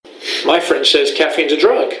My friend says caffeine's a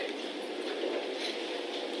drug.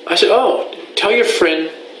 I said, oh, tell your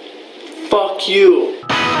friend, fuck you.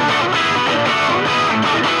 I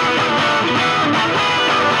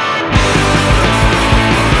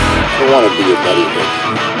don't want to be your buddy, Rick.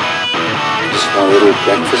 I just want a little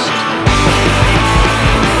breakfast.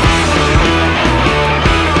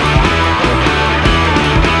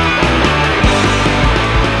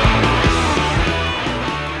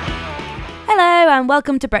 And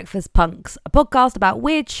welcome to Breakfast Punks, a podcast about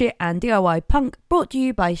weird shit and DIY punk, brought to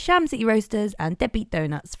you by Sham City Roasters and Deadbeat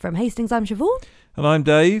Donuts. From Hastings, I'm Siobhan. And I'm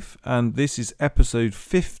Dave, and this is episode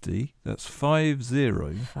 50, that's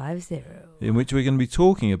 50, 50. In which we're going to be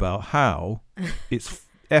talking about how it's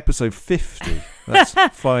episode 50, that's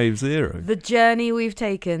 50. The journey we've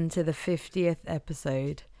taken to the 50th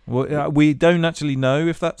episode. Well, we don't actually know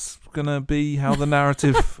if that's going to be how the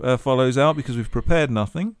narrative follows out, because we've prepared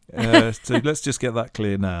nothing. So let's just get that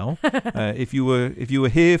clear now. If you were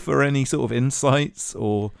here for any sort of insights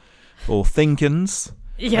or thinkins,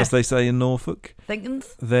 as they say in Norfolk,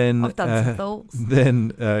 then I've done some thoughts.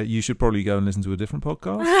 Then you should probably go and listen to a different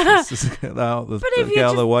podcast. Let's just get that out of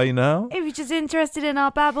the way now. If you're just interested in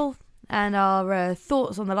our babble and our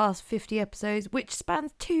thoughts on the last 50 episodes, which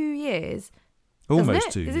spans 2 years.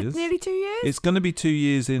 Almost 2 years. Is it nearly 2 years? It's going to be 2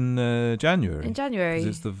 years in January. In January.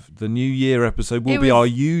 'Cause it's the New Year episode. Will be our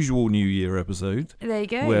usual New Year episode. There you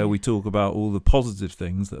go. Where we talk about all the positive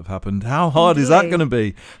things that have happened. How hard is that going to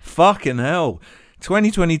be? Fucking hell.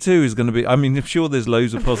 2022 is going to be... I mean, I'm sure there's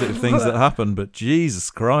loads of positive things that happen, but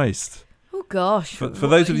Jesus Christ. Oh, gosh. For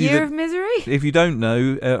those of you year of misery? If you don't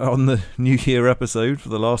know, on the New Year episode for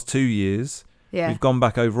the last 2 years... Yeah. We've gone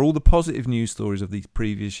back over all the positive news stories of the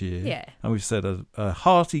previous year. Yeah. And we've said a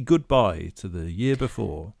hearty goodbye to the year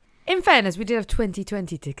before. In fairness, we did have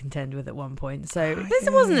 2020 to contend with at one point, so this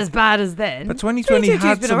wasn't as bad as then. But 2020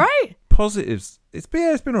 had been some alright. Positives. It's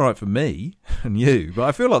been alright for me and you, but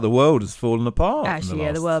I feel like the world has fallen apart. Actually,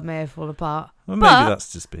 the world may have fallen apart. Well, maybe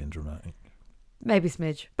that's just being dramatic. Maybe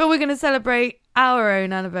smidge. But we're going to celebrate our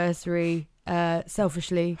own anniversary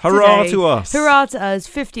selfishly. Hurrah today. to us. Hurrah to us.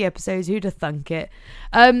 50 episodes. Who'd have thunk it?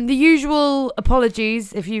 The usual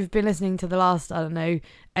apologies if you've been listening to the last, 8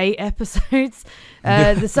 episodes.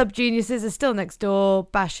 The sub-geniuses are still next door,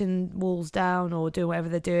 bashing walls down or doing whatever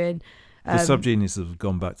they're doing. The sub-geniuses have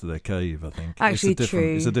gone back to their cave, I think. Actually,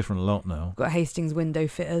 true. It's a different lot now. Got Hastings window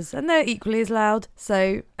fitters, and they're equally as loud.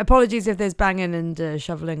 So apologies if there's banging and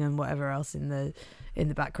shoveling and whatever else in the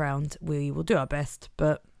background. We will do our best,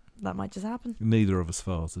 but that might just happen. Neither of us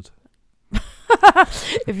farted.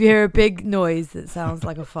 If you hear a big noise that sounds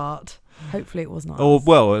like a fart, hopefully it was not. Oh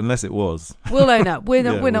well, unless it was. We'll own up. We're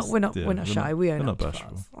not shy. We own up to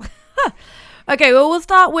farts. Okay, well, we'll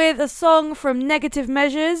start with a song from Negative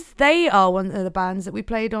Measures. They are one of the bands that we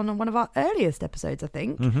played on one of our earliest episodes, I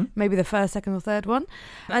think. Mm-hmm. Maybe the first, second or third one.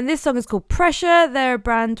 And this song is called Pressure. They're a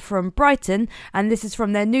band from Brighton. And this is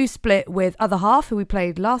from their new split with Other Half, who we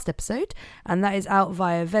played last episode. And that is out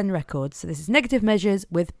via Ven Records. So this is Negative Measures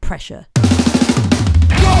with Pressure.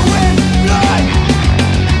 Going blind,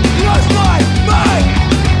 close my mind,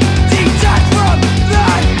 detached from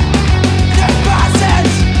life, the passes.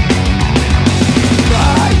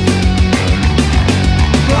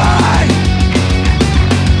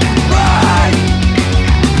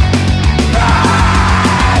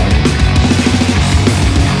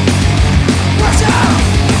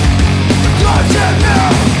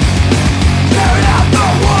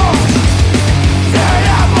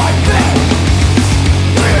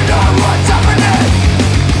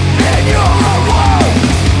 You're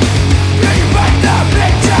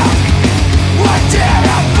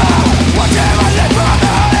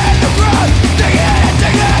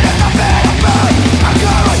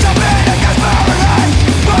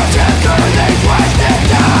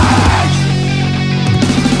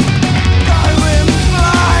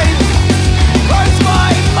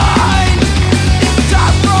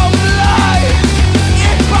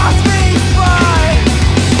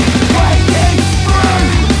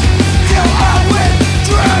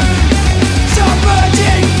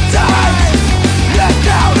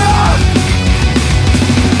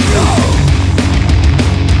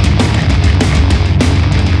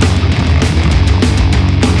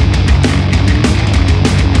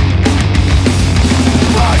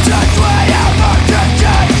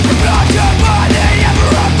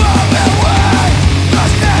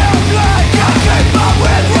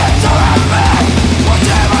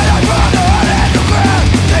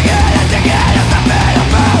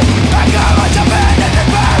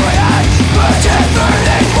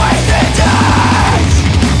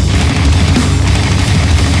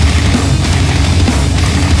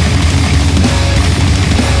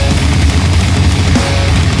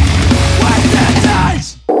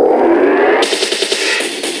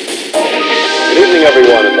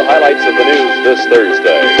highlights of the news this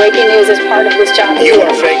Thursday. Breaking news is part of this job. You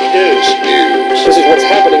are fake news. This is what's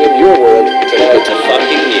happening in your world tonight. It's a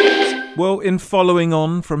fucking news. Well, in following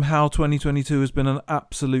on from how 2022 has been an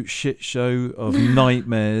absolute shit show of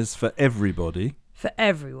nightmares for everybody. For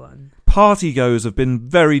everyone. Partygoers have been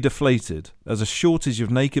very deflated as a shortage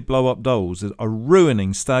of naked blow-up dolls are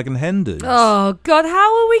ruining stag and hen do's. Oh, God,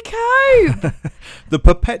 how will we cope? The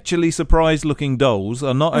perpetually surprised-looking dolls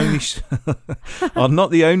are not only are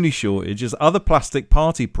not the only shortage, as other plastic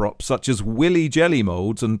party props such as willy jelly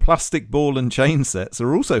moulds and plastic ball and chain sets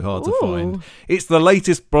are also hard to find. It's the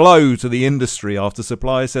latest blow to the industry after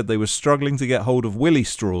suppliers said they were struggling to get hold of willy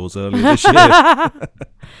straws earlier this year.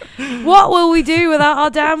 What will we do without our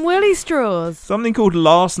damn willy straws? Something called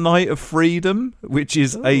Last Night of Freedom, which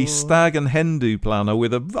is a stag and hen do planner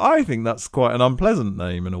with I think that's quite an unpleasant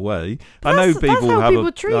name in a way. I know people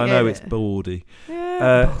I know it's bawdy.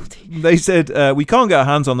 Yeah, they said we can't get our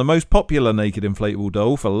hands on the most popular naked inflatable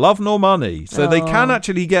doll for love nor money, so they can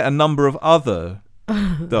actually get a number of other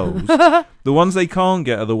dolls. The ones they can't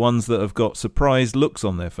get are the ones that have got surprised looks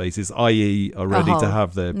on their faces, i.e. are ready to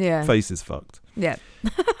have their faces fucked. Yeah.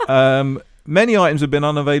 Many items have been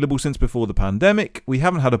unavailable since before the pandemic. We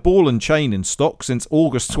haven't had a ball and chain in stock since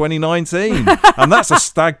August 2019. And that's a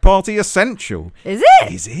stag party essential. Is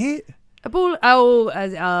it? Is it? A ball? Oh,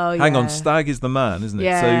 yeah. Hang on, stag is the man, isn't it?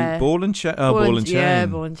 Yeah. So ball and chain. Oh, ball and chain. Yeah,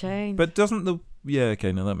 ball and chain. But doesn't the... Yeah,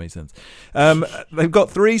 okay, no, that makes sense. They've got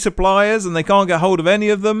 3 suppliers and they can't get hold of any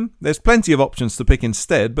of them. There's plenty of options to pick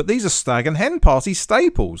instead, but these are stag and hen party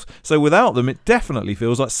staples. So without them, it definitely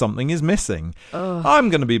feels like something is missing. I'm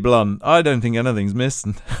going to be blunt. I don't think anything's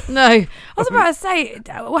missing. No. I was about to say,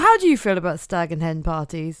 well, how do you feel about stag and hen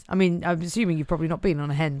parties? I mean, I'm assuming you've probably not been on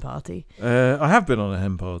a hen party. I have been on a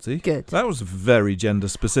hen party. Good. That was very gender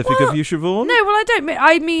specific of you, Siobhan. No, well,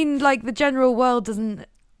 I mean, like, the general world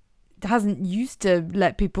hasn't used to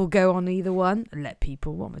let people go on either one. Let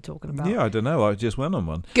people, what am I talking about? Yeah, I don't know. I just went on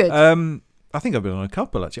one. Good. I think I've been on a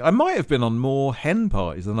couple, actually. I might have been on more hen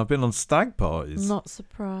parties than I've been on stag parties. Not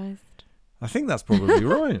surprised. I think that's probably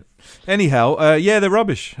right. Anyhow, they're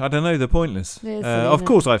rubbish. I don't know. They're pointless. Of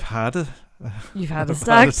course, I've had You've had a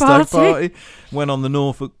stag party. Went on the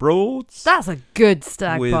Norfolk Broads. That's a good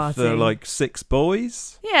stag party. With like 6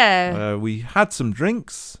 boys. Yeah. We had some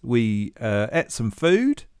drinks. We ate some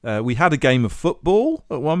food. We had a game of football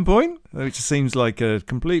at one point, which seems like a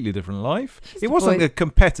completely different life. It wasn't a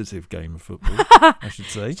competitive game of football, I should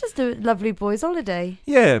say. It's just a lovely boys' holiday.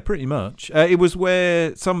 Yeah, pretty much. It was where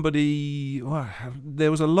there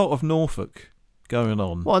was a lot of Norfolk going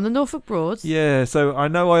on. What, on the Norfolk Broads? Yeah, so I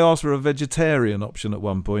know I asked for a vegetarian option at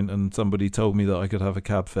one point and somebody told me that I could have a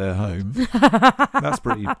cab fare home. That's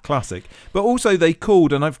pretty classic. But also they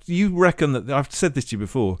called, and you reckon that, I've said this to you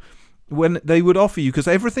before, when they would offer you, because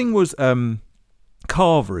everything was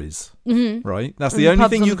carveries, right? That's the only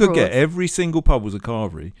thing you could get. Every single pub was a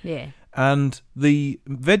carvery. Yeah. And the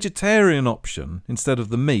vegetarian option, instead of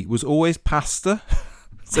the meat, was always pasta.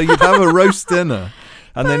 So you'd have a roast dinner.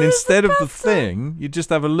 And then instead of the thing, you'd just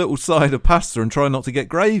have a little side of pasta and try not to get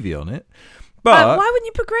gravy on it. But why wouldn't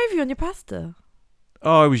you put gravy on your pasta?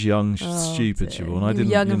 Oh, I was young, stupid, Siobhan. I didn't,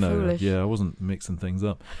 young and foolish. Yeah, I wasn't mixing things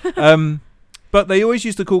up. But they always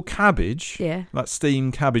used to call cabbage, like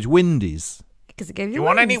steamed cabbage, windies. Because it gave you. Do you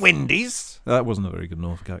want any windies? That wasn't a very good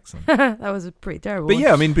Norfolk accent. That was a pretty terrible. But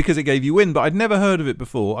yeah, I mean, because it gave you wind. But I'd never heard of it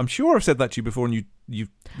before. I'm sure I've said that to you before, and you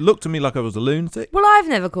looked at me like I was a lunatic. Well, I've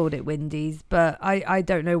never called it windies, but I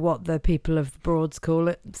don't know what the people of the Broads call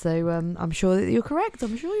it. So I'm sure that you're correct.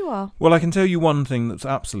 I'm sure you are. Well, I can tell you one thing that's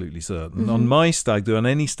absolutely certain. On my stag do, and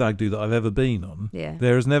any stag do that I've ever been on,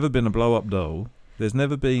 there has never been a blow-up doll. There's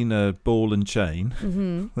never been a ball and chain.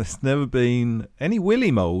 Mm-hmm. There's never been any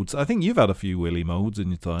willy moulds. I think you've had a few willy moulds in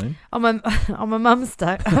your time. On my mum's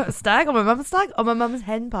stag, on my mum's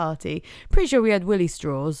hen party. Pretty sure we had willy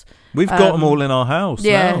straws. We've got them all in our house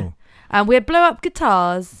now. And we had blow-up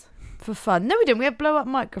guitars for fun. No, we didn't. We had blow-up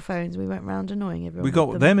microphones. We went round annoying everyone. We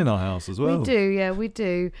got them in our house as well. We do, yeah, we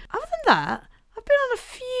do. Other than that, I've been on a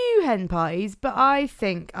few hen parties, but I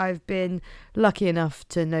think I've been lucky enough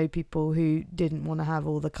to know people who didn't want to have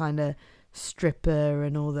all the kind of stripper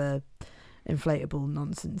and all the inflatable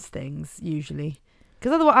nonsense things, usually.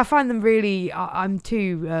 Because otherwise I find them really, I'm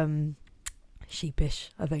too sheepish,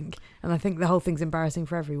 I think. And I think the whole thing's embarrassing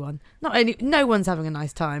for everyone. No one's having a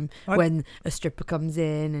nice time when a stripper comes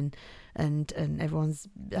in and everyone's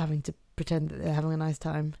having to pretend that they're having a nice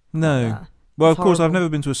time. No. Like well, of course, I've never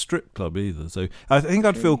been to a strip club either, so I think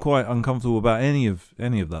I'd feel quite uncomfortable about any of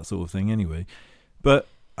that sort of thing anyway. But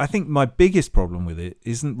I think my biggest problem with it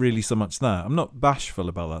isn't really so much that. I'm not bashful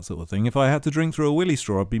about that sort of thing. If I had to drink through a willy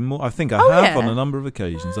straw, I'd be more. I think I have on a number of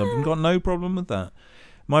occasions. I've got no problem with that.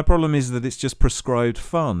 My problem is that it's just prescribed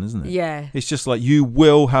fun, isn't it? Yeah. It's just like you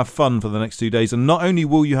will have fun for the next 2 days. And not only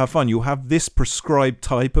will you have fun, you'll have this prescribed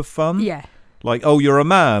type of fun. Yeah. Like, oh, you're a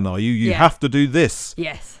man, are you? You have to do this.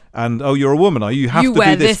 Yes. And, oh, you're a woman, are you? You have to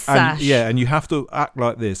wear do this. sash. And you have to act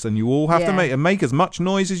like this. And you all have to make as much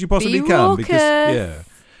noise as you possibly can. Raucous. Because,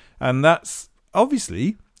 and that's,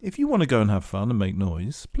 obviously, if you want to go and have fun and make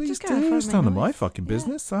noise, please do. It's none of my fucking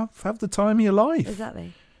business. Have the time of your life.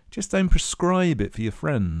 Exactly. Just don't prescribe it for your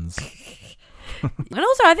friends. And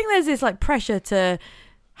also, I think there's this like pressure to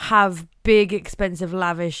have big, expensive,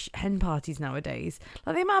 lavish hen parties nowadays.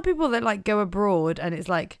 Like the amount of people that like go abroad and it's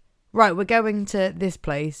like, right, we're going to this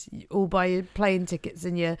place, all buy your plane tickets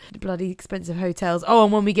and your bloody expensive hotels. Oh,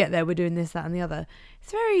 and when we get there, we're doing this, that, and the other.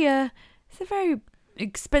 It's a very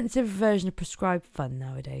expensive version of prescribed fun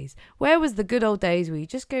nowadays. Where was the good old days where you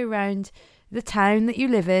just go around the town that you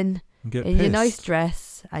live in your nice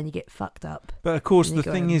dress and you get fucked up? But of course, the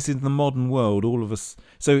thing is, in the modern world, all of us.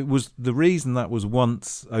 So it was the reason that was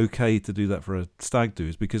once okay to do that for a stag do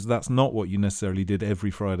is because that's not what you necessarily did every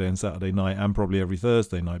Friday and Saturday night and probably every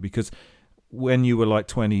Thursday night. Because when you were like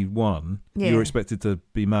 21, you were expected to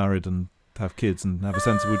be married and have kids and have a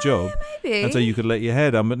sensible job, maybe. And so you could let your hair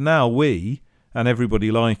down. But now we and everybody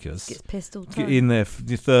like us gets pissed all the time. In their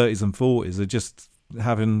 30s and 40s are just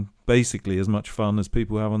having basically as much fun as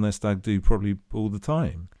people have on their stag do probably all the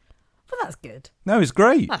time. Well, that's good. No, it's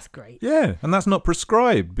great. That's great. Yeah, and that's not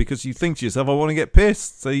prescribed because you think to yourself, I want to get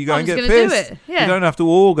pissed, so you go and get pissed. Do it. Yeah. You don't have to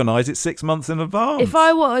organise it 6 months in advance. If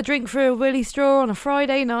I want to drink through a willy straw on a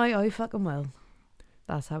Friday night, I fucking will.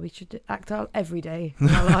 That's how we should act out every day in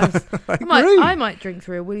our lives. I might drink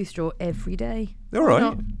through a willy straw every day. All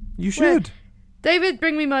right, you should. David,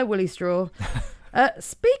 bring me my willy straw.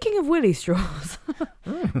 Speaking of willy straws,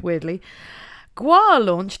 weirdly, Gwar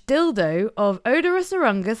launched dildo of Odorous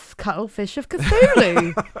Orungus Cuttlefish of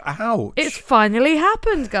Cthulhu. Ouch. It's finally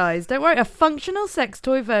happened, guys. Don't worry. A functional sex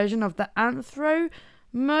toy version of the anthropomorphic.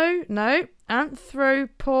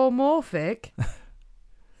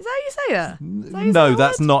 Is that how you say that? No,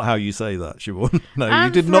 that's not how you say that, Siobhan. No,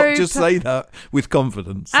 you did not just say that with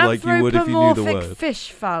confidence like you would if you knew the word. Anthropomorphic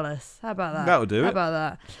fish phallus. How about that? That would do it. How about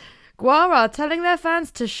that? Gwar are telling their fans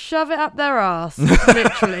to shove it up their arse,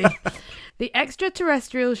 literally. The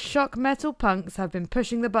extraterrestrial shock metal punks have been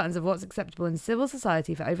pushing the buttons of what's acceptable in civil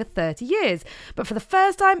society for over 30 years. But for the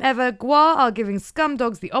first time ever, Gwar are giving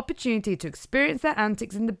scumdogs the opportunity to experience their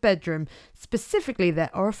antics in the bedroom, specifically their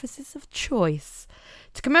orifices of choice.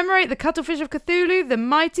 To commemorate the Cuttlefish of Cthulhu, the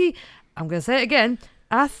mighty, I'm going to say it again,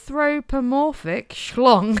 anthropomorphic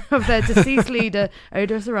schlong of their deceased leader,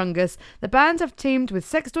 Odorous Orungus, the band have teamed with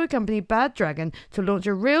sex toy company Bad Dragon to launch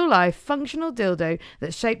a real-life functional dildo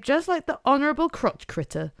that's shaped just like the Honourable Crotch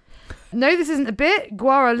Critter. No, this isn't a bit. Gwar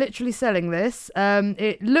are literally selling this.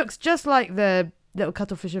 It looks just like the little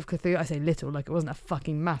Cuttlefish of Cthulhu. I say little, like it wasn't a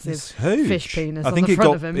fucking massive fish penis on the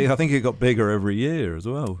front of him. I think it got bigger every year as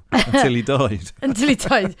well, until he died.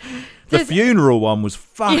 The funeral one was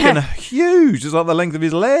fucking huge. It's like the length of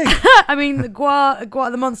his leg. I mean,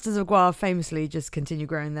 the monsters of Gwar famously just continue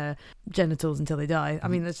growing their genitals until they die. I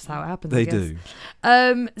mean, that's just how it happens. They do.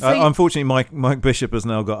 Unfortunately, Mike Bishop has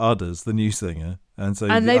now got udders, the new singer. And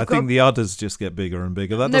so I think the udders just get bigger and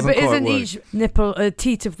bigger. That doesn't quite work. Isn't each nipple,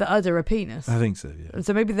 teat of the udder a penis? I think so, yeah.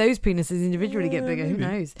 So maybe those penises individually get bigger. Maybe.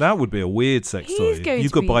 Who knows? That would be a weird sex toy. You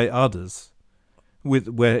could buy udders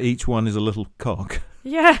where each one is a little cock.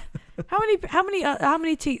 Yeah. How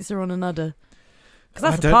many teats are on an udder?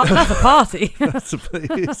 Because that's a party. That's a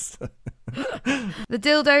place. The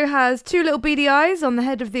dildo has 2 little beady eyes on the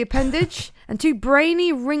head of the appendage and 2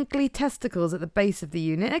 brainy, wrinkly testicles at the base of the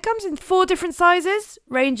unit. It comes in 4 different sizes,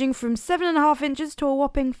 ranging from 7.5 inches to a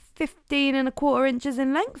whopping 15.25 inches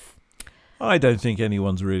in length. I don't think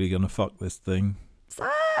anyone's really going to fuck this thing.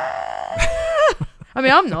 I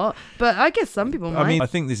mean, I'm not, but I guess some people might. I mean, I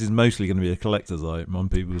think this is mostly going to be a collector's item on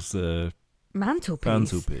people's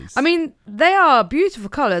mantelpiece. I mean, they are beautiful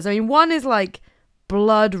colours. I mean, one is like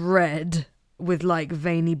blood red with like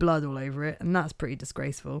veiny blood all over it, and that's pretty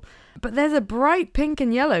disgraceful. But there's a bright pink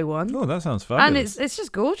and yellow one. Oh, that sounds fabulous. And it's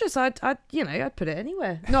just gorgeous. I'd put it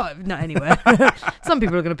anywhere. Not anywhere. Some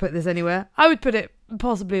people are going to put this anywhere. I would put it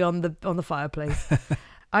possibly on the fireplace.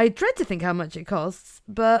 I dread to think how much it costs,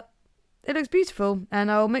 but it looks beautiful,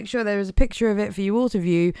 and I'll make sure there is a picture of it for you all to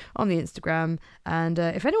view on the Instagram. And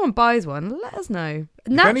if anyone buys one, let us know.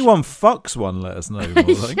 If anyone fucks one, let us know.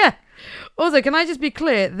 Yeah. Also, can I just be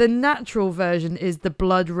clear? The natural version is the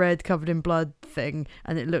blood red, covered in blood thing,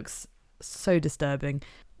 and it looks so disturbing.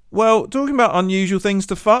 Well, talking about unusual things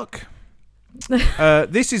to fuck.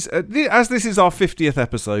 This is as this is our 50th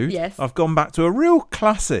episode. Yes. I've gone back to a real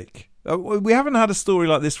classic. We haven't had a story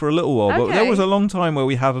like this for a little while, but there was a long time where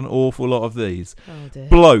we had an awful lot of these. Oh dear.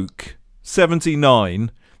 Bloke,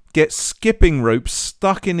 79, gets skipping rope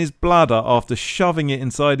stuck in his bladder after shoving it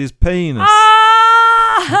inside his penis.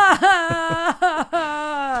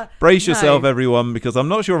 Brace yourself, everyone, because I'm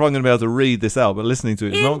not sure if I'm going to be able to read this out, but listening to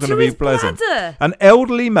it is not going to be pleasant. Bladder. An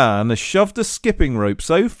elderly man has shoved a skipping rope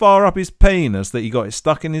so far up his penis that he got it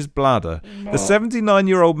stuck in his bladder. The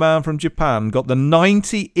 79-year-old man from Japan got the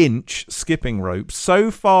 90-inch skipping rope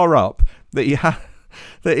so far up that he had...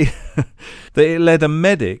 that it led a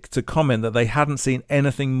medic to comment that they hadn't seen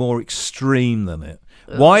anything more extreme than it.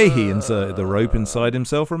 Why he inserted the rope inside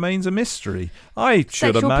himself remains a mystery. I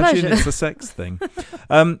should Sexual imagine pleasure. it's a sex thing.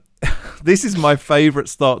 This is my favourite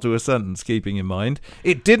start to a sentence, keeping in mind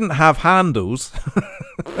it didn't have handles.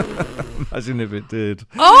 Imagine if it did.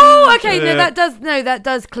 Oh, okay. No, that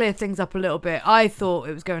does clear things up a little bit. I thought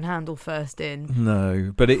it was going handle first in.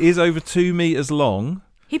 No, but it is over 2 meters long.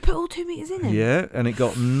 He put all 2 meters in it. Yeah, and it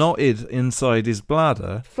got knotted inside his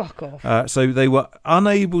bladder. Fuck off. So they were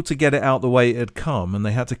unable to get it out the way it had come, and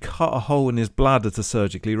they had to cut a hole in his bladder to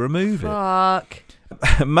surgically remove it. Fuck.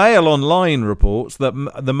 Mail Online reports that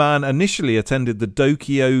the man initially attended the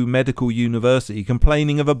Tokyo Medical University,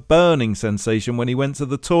 complaining of a burning sensation when he went to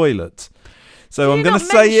the toilet. So I'm going to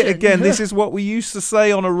say it again. This is what we used to say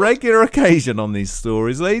on a regular occasion on these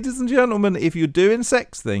stories. Ladies and gentlemen, if you're doing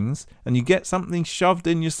sex things and you get something shoved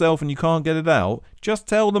in yourself and you can't get it out, just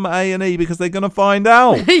tell them A&E because they're going to find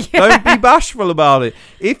out. Yeah. Don't be bashful about it.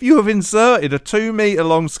 If you have inserted a 2 meter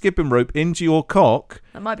long skipping rope into your cock,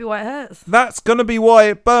 That might be why it hurts. that's going to be why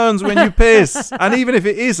it burns when you piss. And even if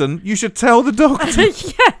it isn't, you should tell the doctor.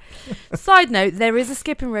 Yeah. Side note, there is a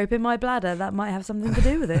skipping rope in my bladder. That might have something to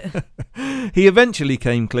do with it. He eventually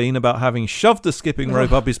came clean about having shoved the skipping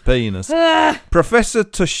rope up his penis. Professor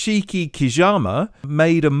Toshiki Kijama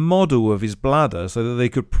made a model of his bladder so that they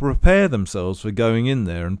could prepare themselves for going in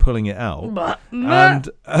there and pulling it out.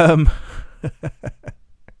 And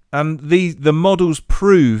the models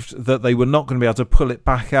proved that they were not going to be able to pull it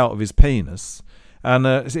back out of his penis. And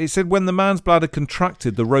it said when the man's bladder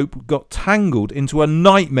contracted, the rope got tangled into a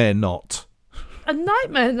nightmare knot. A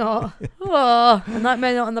nightmare knot. Oh, a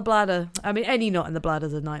nightmare knot in the bladder. I mean, any knot in the bladder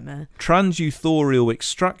is a nightmare. Transuthorial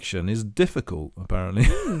extraction is difficult, apparently,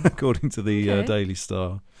 according to the Daily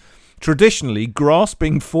Star. Traditionally,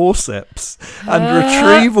 grasping forceps and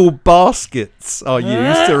retrieval baskets are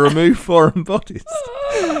used to remove foreign bodies.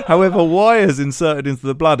 However, wires inserted into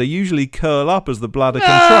the bladder usually curl up as the bladder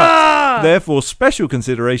contracts. Therefore, special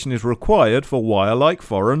consideration is required for wire-like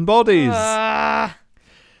foreign bodies.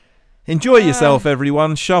 Enjoy yourself,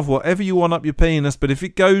 everyone. Shove whatever you want up your penis, but if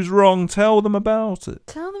it goes wrong, tell them about it.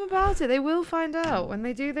 Tell them about it. They will find out. When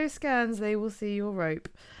they do those scans, they will see your rope.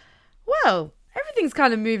 Well, everything's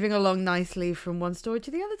kind of moving along nicely from one story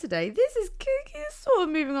to the other today. This is sort of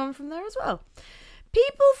moving on from there as well.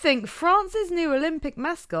 People think France's new Olympic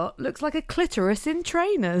mascot looks like a clitoris in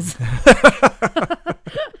trainers.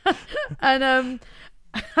 And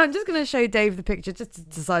I'm just going to show Dave the picture just to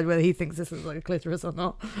decide whether he thinks this looks like a clitoris or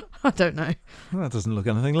not. I don't know. Well, that doesn't look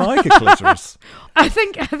anything like a clitoris. I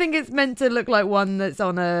think it's meant to look like one that's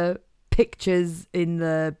on pictures in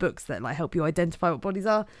the books that like help you identify what bodies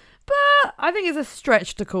are. But I think it's a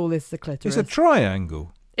stretch to call this a clitoris. It's a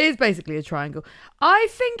triangle. It is basically a triangle. I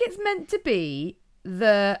think it's meant to be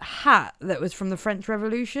the hat that was from the French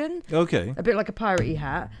Revolution. Okay. A bit like a piratey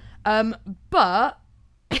hat. But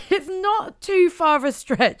it's not too far of a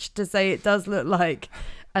stretch to say it does look like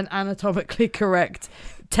an anatomically correct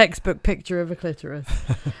textbook picture of a clitoris.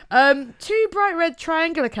 Two bright red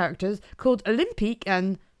triangular characters called Olympique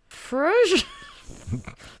and Fruge.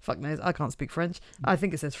 Fuck knows, I can't speak French. I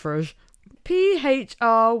think it says Fruge. Phryge.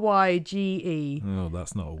 Oh,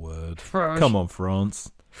 that's not a word. Fruge. Come on,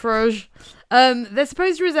 France. Fruge. They're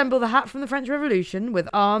supposed to resemble the hat from the French Revolution with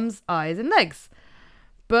arms, eyes, and legs.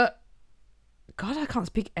 But, God, I can't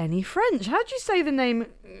speak any French. How do you say the name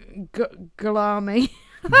Guillaume?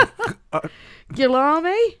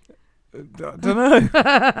 Guillaume? I don't know.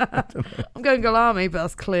 I'm going Guillaume, but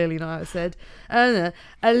that's clearly not how it's said. A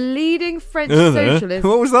leading French socialist.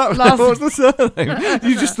 What was that? What was the surname?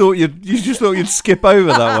 You just thought you'd skip over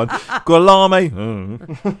that one. Guillaume. I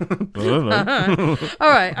don't know. All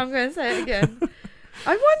right, I'm going to say it again. I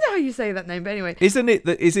wonder how you say that name, but anyway. Is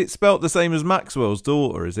it spelt the same as Maxwell's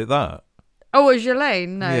daughter? Is it that? Oh, it's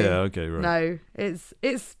Ghislaine? No. Yeah, okay, right. No, it's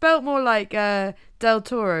spelt more like Del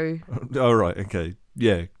Toro. Oh, right, okay.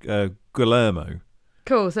 Yeah, Guillermo.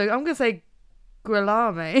 Cool. So I'm going to say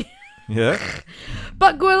Guillaume. Yeah.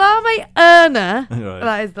 But Guillaume Erner, Right.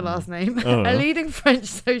 that is the last name, Oh. a leading French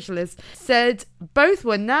socialist, said both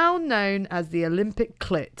were now known as the Olympic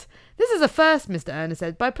clit. This is a first, Mr. Erner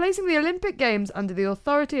said. By placing the Olympic Games under the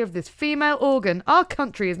authority of this female organ, our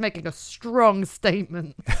country is making a strong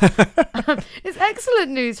statement. It's excellent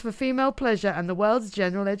news for female pleasure and the world's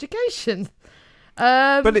general education.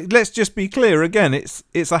 But let's just be clear again.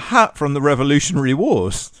 It's a hat from the Revolutionary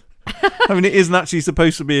Wars. I mean, it isn't actually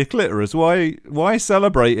supposed to be a clitoris. Why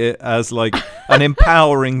celebrate it as like an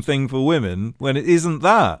empowering thing for women when it isn't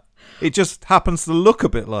that? It just happens to look a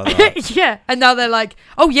bit like that. Yeah, and now they're like,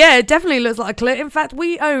 oh yeah, it definitely looks like a clit. In fact,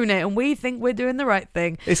 we own it and we think we're doing the right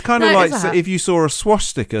thing. It's kind of like if you saw a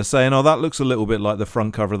swastika saying, oh, that looks a little bit like the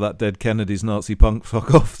front cover of that Dead Kennedy's Nazi punk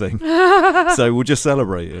fuck off thing. So we'll just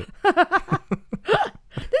celebrate it.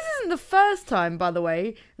 This isn't the first time, by the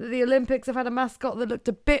way, that the Olympics have had a mascot that looked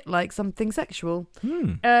a bit like something sexual.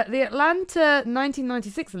 The Atlanta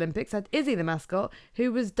 1996 Olympics had Izzy the mascot,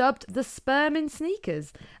 who was dubbed the sperm in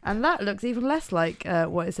sneakers. And that looks even less like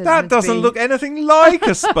what it says. That doesn't look anything like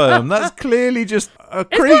a sperm. That's clearly just a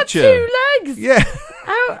creature. It's got 2 legs. Yeah.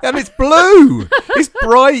 And it's blue. It's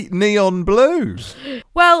bright neon blue.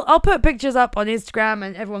 Well, I'll put pictures up on Instagram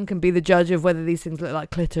and everyone can be the judge of whether these things look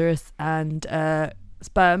like clitoris and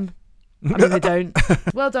sperm. I mean, they don't.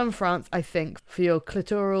 Well done, France, I think, for your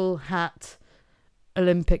clitoral hat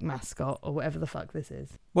Olympic mascot or whatever the fuck this is.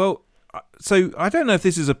 Well, so I don't know if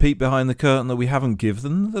this is a peek behind the curtain that we haven't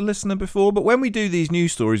given the listener before, but when we do these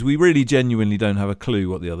news stories, we really genuinely don't have a clue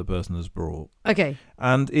what the other person has brought. Okay.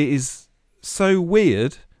 And it is so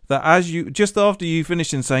weird that just after you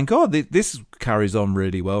finish in saying, God, this carries on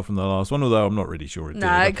really well from the last one, although I'm not really sure it did.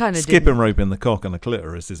 No, it kind of Skipping rope in the cock and the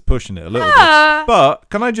clitoris is pushing it a little bit. But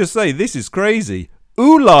can I just say, this is crazy.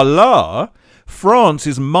 Ooh la la, France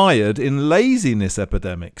is mired in laziness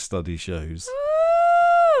epidemic, study shows.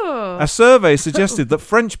 A survey suggested that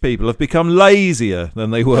French people have become lazier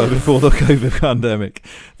than they were before the COVID pandemic.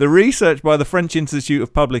 The research by the French Institute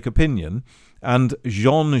of Public Opinion and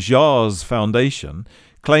Jean Jaurès Foundation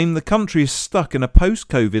claimed the country is stuck in a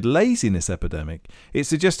post-COVID laziness epidemic. It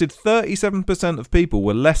suggested 37% of people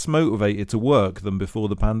were less motivated to work than before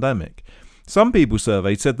the pandemic. Some people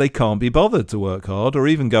surveyed said they can't be bothered to work hard or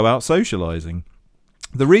even go out socialising.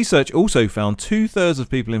 The research also found 2/3 of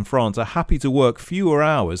people in France are happy to work fewer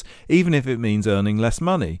hours, even if it means earning less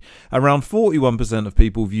money. Around 41% of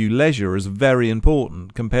people view leisure as very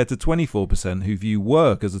important, compared to 24% who view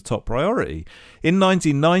work as a top priority. In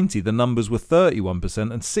 1990, the numbers were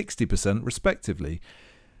 31% and 60% respectively.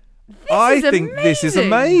 I think this is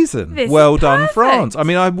amazing. Well done, France. I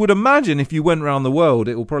mean, I would imagine if you went around the world,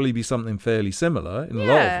 it will probably be something fairly similar in a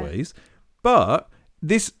lot of ways. But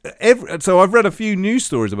so I've read a few news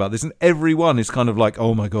stories about this, and everyone is kind of like,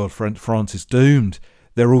 oh my God, France is doomed.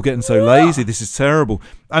 They're all getting so lazy. This is terrible.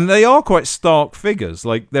 And they are quite stark figures.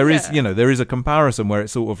 Like there is a comparison where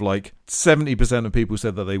it's sort of like 70% of people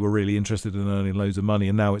said that they were really interested in earning loads of money,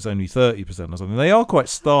 and now it's only 30% or something. They are quite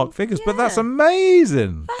stark figures, but that's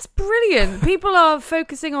amazing. That's brilliant. People are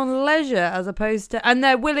focusing on leisure as opposed to, and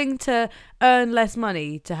they're willing to earn less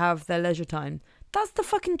money to have their leisure time. That's the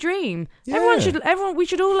fucking dream. Yeah. We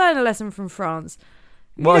should all learn a lesson from France.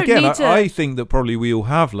 Well, again, I think that probably we all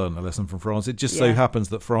have learned a lesson from France. It just so happens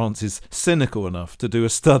that France is cynical enough to do a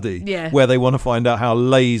study where they want to find out how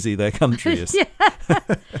lazy their country is.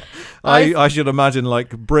 I should imagine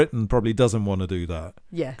like Britain probably doesn't want to do that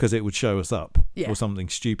because it would show us up or something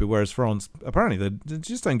stupid. Whereas France, apparently, they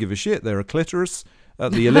just don't give a shit. They're a clitoris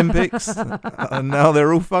at the Olympics and now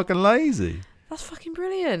they're all fucking lazy. That's fucking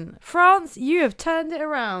brilliant. France, you have turned it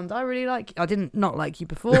around. I really like you. I didn't not like you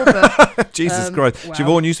before, but... Jesus Christ. Wow.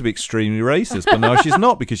 Siobhan used to be extremely racist, but now she's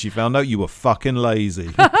not because she found out you were fucking lazy.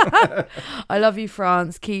 I love you,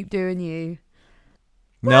 France. Keep doing you.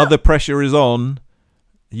 Now the pressure is on.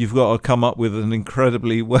 You've got to come up with an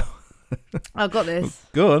incredibly well... I've got this.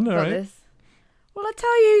 Go on, all right. This. Well, I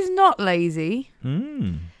tell you who's not lazy.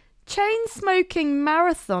 Chain-smoking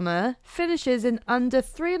marathoner finishes in under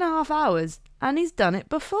 3.5 hours. And he's done it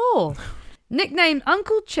before. Nicknamed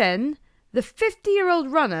Uncle Chen, the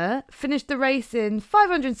 50-year-old runner finished the race in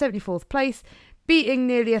 574th place, beating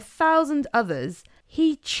nearly 1,000 others.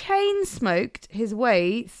 He chain-smoked his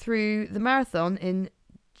way through the marathon in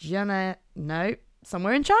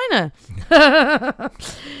somewhere in China.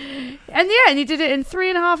 And he did it in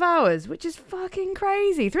 3.5 hours, which is fucking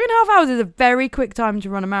crazy. 3.5 hours is a very quick time to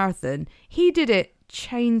run a marathon. He did it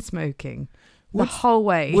chain-smoking. The whole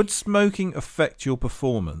way. Would smoking affect your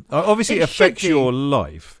performance? Obviously, it affects your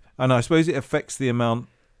life, and I suppose it affects the amount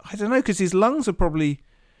I don't know, because his lungs are probably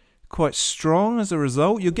quite strong as a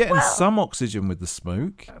result. You're getting some oxygen with the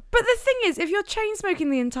smoke. But the thing is, if you're chain smoking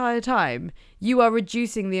the entire time, you are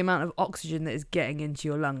reducing the amount of oxygen that is getting into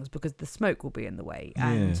your lungs because the smoke will be in the way.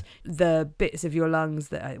 And the bits of your lungs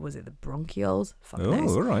that, was it the bronchioles? Fuck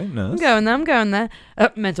knows. All right, nurse. I'm going there.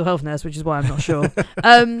 Mental health nurse, which is why I'm not sure.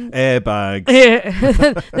 Airbags.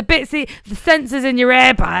 The bits, the sensors in your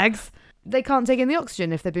airbags, they can't take in the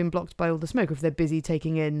oxygen if they've been blocked by all the smoke, if they're busy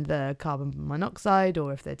taking in the carbon monoxide,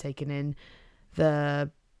 or if they're taking in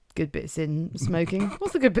the good bits in smoking.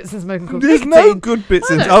 What's the good bits in smoking called? There's no good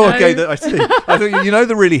bits in... okay, I see. I thought,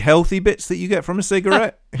 the really healthy bits that you get from a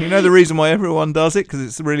cigarette? The reason why everyone does it? Because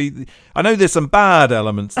it's really... I know there's some bad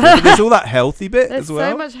elements there, but there's all that healthy bit as well.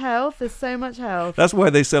 There's so much health. That's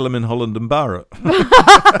why they sell them in Holland and Barrett.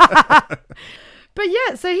 But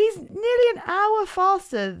yeah, so he's nearly an hour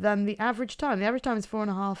faster than the average time. The average time is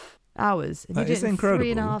 4.5 hours. And that is incredible.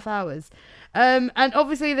 3.5 hours. And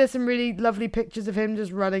obviously there's some really lovely pictures of him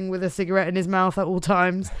just running with a cigarette in his mouth at all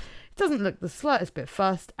times. It doesn't look the slightest bit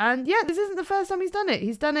fussed. And yeah, this isn't the first time he's done it.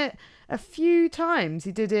 He's done it a few times.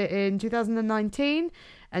 He did it in 2019,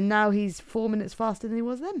 and now he's 4 minutes faster than he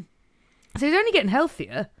was then. So he's only getting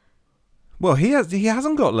healthier. Well, he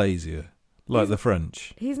hasn't got lazier. Like the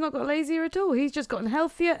French. He's not got lazier at all. He's just gotten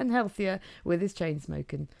healthier and healthier with his chain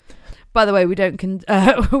smoking. By the way, we don't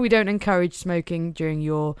encourage smoking during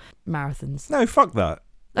your marathons. No, fuck that.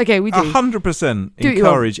 Okay, we do. 100%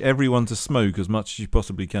 encourage everyone to smoke as much as you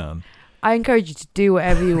possibly can. I encourage you to do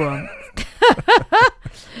whatever you want.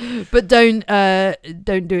 But don't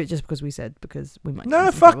do it just because we said, because we might.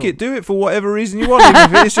 No, fuck it. Do it for whatever reason you want,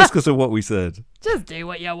 even if it's just because of what we said. Just do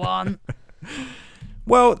what you want.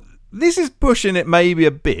 Well, this is pushing it maybe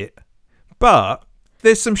a bit, but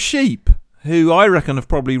there's some sheep who I reckon have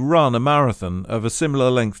probably run a marathon of a similar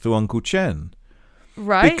length to Uncle Chen.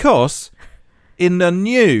 Right. Because in the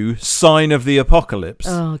new Sign of the Apocalypse,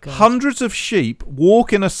 hundreds of sheep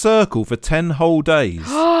walk in a circle for 10 whole days.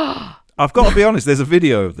 I've got to be honest, there's a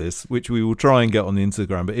video of this, which we will try and get on the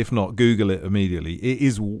Instagram, but if not, Google it immediately. It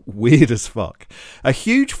is weird as fuck. A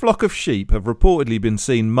huge flock of sheep have reportedly been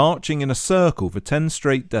seen marching in a circle for 10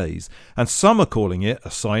 straight days, and some are calling it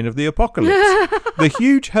a sign of the apocalypse. The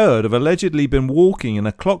huge herd have allegedly been walking in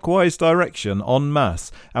a clockwise direction en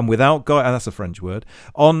masse, and without that's a French word,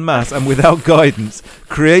 en masse and without guidance,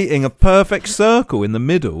 creating a perfect circle in the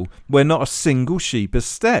middle where not a single sheep has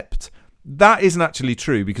stepped. That isn't actually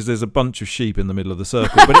true because there's a bunch of sheep in the middle of the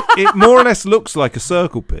circle, but it more or less looks like a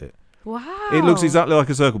circle pit. Wow. It looks exactly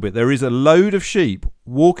like a circle pit. There is a load of sheep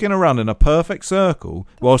walking around in a perfect circle,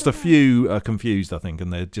 whilst a few are confused, I think,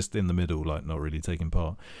 and they're just in the middle, like not really taking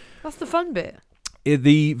part. That's the fun bit.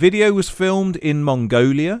 The video was filmed in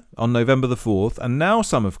Mongolia on November the 4th, and now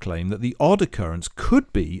some have claimed that the odd occurrence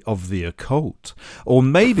could be of the occult, or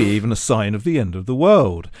maybe even a sign of the end of the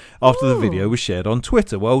world, after the video was shared on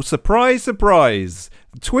Twitter. Well, surprise, surprise,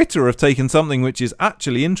 Twitter have taken something which is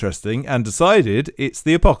actually interesting and decided it's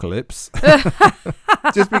the apocalypse.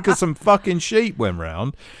 Just because some fucking sheep went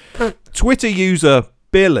round. Twitter user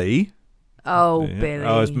Billy... Billy.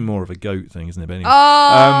 Oh, it's more of a goat thing, isn't it? But anyway,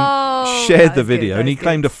 Oh, shared the video, and he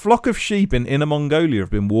claimed a flock of sheep in Inner Mongolia have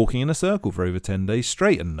been walking in a circle for over 10 days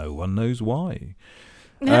straight, and no one knows why.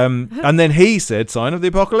 And then he said, "Sign of the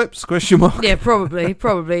apocalypse?" ? Yeah,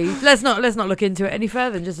 probably. Let's not look into it any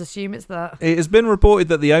further and just assume it's that. It has been reported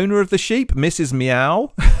that the owner of the sheep, Mrs.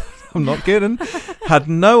 Meow, I'm not kidding, had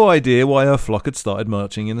no idea why her flock had started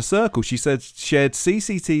marching in a circle. She said shared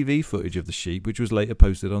CCTV footage of the sheep, which was later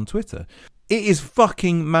posted on Twitter. It is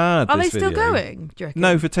fucking mad. Are this they still video. going, do you reckon?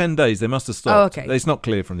 No, for 10 days. They must have stopped. Oh, okay. It's not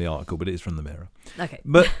clear from the article, but it is from the Mirror. Okay.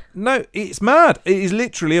 But no, it's mad. It is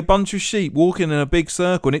literally a bunch of sheep walking in a big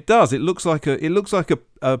circle, and it does. It looks like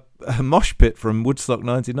a mosh pit from Woodstock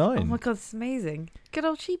 '99. Oh my god, it's amazing. Good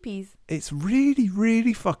old sheepies. It's really,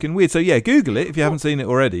 really fucking weird. So yeah, Google it if you haven't seen it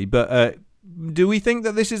already. But do we think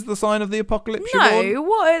that this is the sign of the apocalypse? No.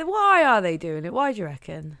 Why are they doing it? Why do you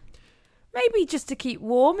reckon? Maybe just to keep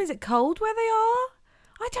warm. Is it cold where they are?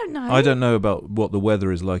 I don't know. I don't know about what the weather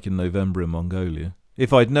is like in November in Mongolia.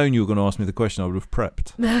 If I'd known you were going to ask me the question, I would have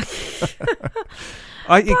prepped.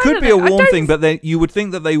 It could be a warm thing, but you would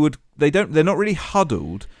think that they're not really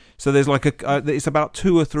huddled. So there's like it's about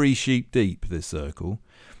 2 or 3 sheep deep, this circle.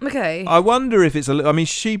 Okay. I wonder if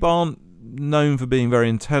sheep aren't known for being very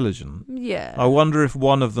intelligent. Yeah. I wonder if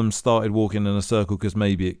one of them started walking in a circle because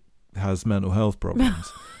maybe it has mental health problems.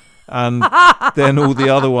 And then all the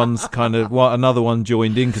other ones another one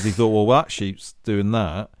joined in because he thought, well, that sheep's doing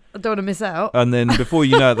that. I don't want to miss out. And then before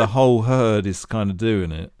you know it, the whole herd is kind of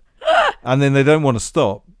doing it. And then they don't want to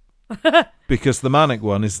stop. because the manic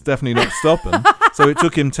one is definitely not stopping. So it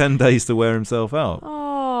took him 10 days to wear himself out.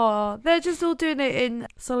 Oh, they're just all doing it in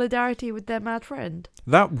solidarity with their mad friend.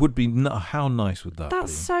 That would be... how nice would that be?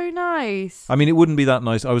 That's so nice. I mean, it wouldn't be that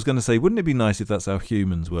nice. I was going to say, wouldn't it be nice if that's how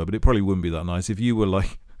humans were? But it probably wouldn't be that nice if you were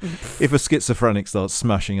like... if a schizophrenic starts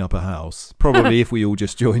smashing up a house, probably if we all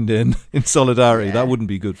just joined in solidarity, that wouldn't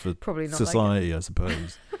be good for society, I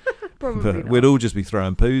suppose. Probably but not. we'd all just be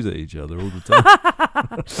throwing poos at each other all the time.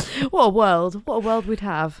 What a world we'd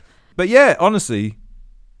have. But yeah, honestly,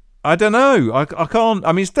 I don't know. I can't.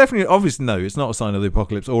 I mean, it's definitely, obviously, no, it's not a sign of the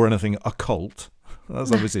apocalypse or anything occult.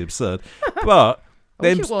 That's obviously absurd. But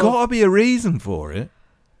there's got to be a reason for it.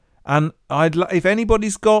 And if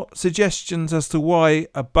anybody's got suggestions as to why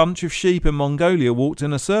a bunch of sheep in Mongolia walked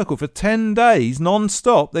in a circle for 10 days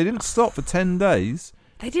non-stop, they didn't stop for 10 days.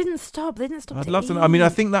 They didn't stop. I'd love to know. I mean, I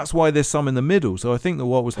think that's why there's some in the middle. So I think that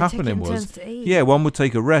what was happening was, one would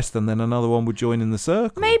take a rest and then another one would join in the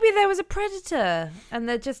circle. Maybe there was a predator and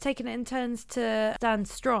they're just taking it in turns to stand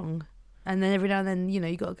strong. And then every now and then,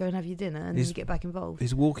 you got to go and have your dinner and then you get back involved.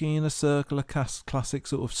 Is walking in a circle a classic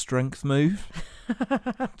sort of strength move?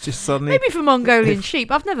 Just suddenly... Maybe for Mongolian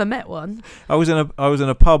sheep. I've never met one. I was in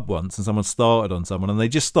a pub once and someone started on someone and they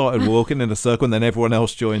just started walking in a circle and then everyone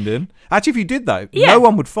else joined in. Actually, if you did that, no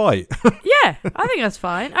one would fight. Yeah, I think that's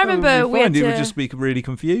fine. I remember it would just be really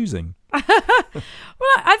confusing.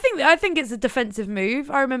 Well, I think it's a defensive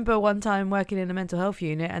move. I remember one time working in a mental health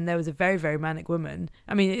unit and there was a very, very manic woman.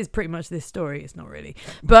 I mean, it is pretty much this story. It's not really.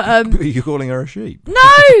 But you're calling her a sheep?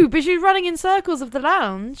 No, but she was running in circles of the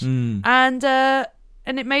lounge and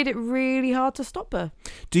it made it really hard to stop her.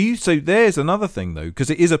 So there's another thing, though, because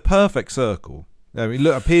it is a perfect circle. I mean,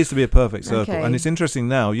 it appears to be a perfect circle. Okay. And it's interesting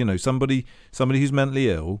now, somebody who's mentally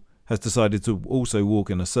ill has decided to also walk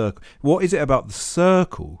in a circle. What is it about the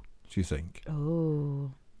circle, do you think?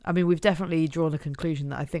 Oh, I mean, we've definitely drawn a conclusion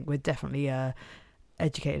that I think we're definitely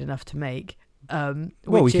educated enough to make.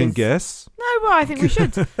 We can guess. No, well, I think we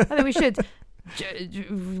should.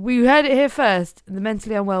 We heard it here first. The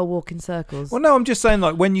mentally unwell walk in circles. Well, no, I'm just saying,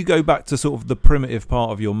 like, when you go back to sort of the primitive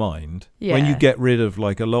part of your mind, when you get rid of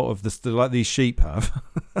like a lot of the like these sheep have,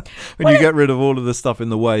 you get rid of all of the stuff in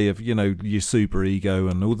the way of your super ego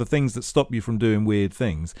and all the things that stop you from doing weird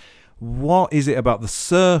things. What is it about the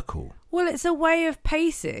circle? Well, it's a way of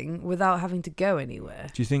pacing without having to go anywhere.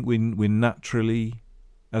 Do you think we're naturally,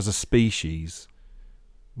 as a species,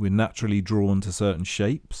 we're naturally drawn to certain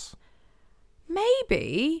shapes?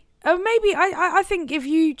 Maybe. Maybe. I think if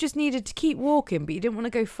you just needed to keep walking, but you didn't want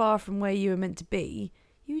to go far from where you were meant to be,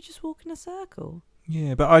 you would just walk in a circle.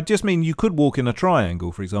 Yeah, but I just mean you could walk in a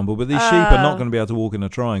triangle, for example, but these sheep are not going to be able to walk in a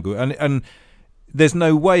triangle. And there's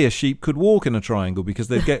no way a sheep could walk in a triangle because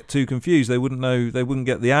they'd get too confused. They wouldn't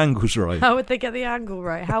get the angles right. How would they get the angle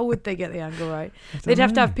right? They'd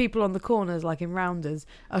have to have people on the corners, like in rounders,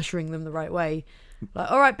 ushering them the right way.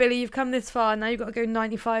 Like, all right, Billy, you've come this far. Now you've got to go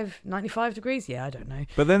 95 degrees. Yeah, I don't know.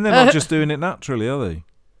 But then they're not just doing it naturally, are they?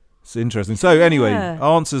 It's interesting. So anyway,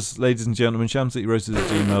 answers, ladies and gentlemen,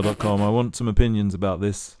 shamcityroasters@gmail.com. I want some opinions about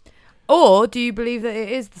this. Or do you believe that it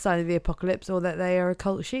is the sign of the apocalypse or that they are a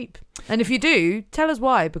cult of sheep? And if you do, tell us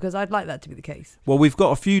why, because I'd like that to be the case. Well, we've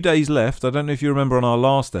got a few days left. I don't know if you remember on our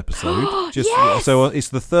last episode. Yes! So it's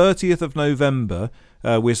the 30th of November.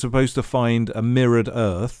 We're supposed to find a mirrored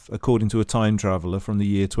Earth, according to a time traveller from the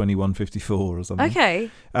year 2154 or something.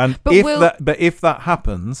 Okay. And if that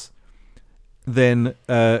happens, then...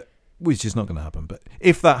 which is not going to happen, but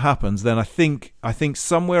if that happens, then I think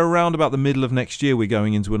somewhere around about the middle of next year we're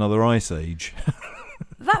going into another ice age.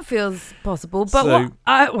 That feels possible, but no.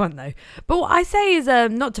 But what I say is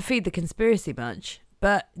not to feed the conspiracy much,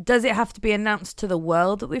 but does it have to be announced to the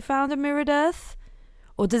world that we found a mirrored Earth?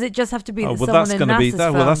 Or does it just have to be that someone in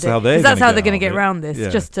NASA's found it? That's how they're going to get around this. Yeah.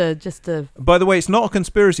 Just to. By the way, it's not a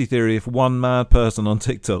conspiracy theory if one mad person on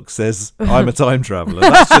TikTok says, I'm a time traveller.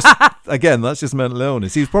 That's just mental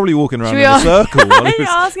illness. He was probably walking around in a circle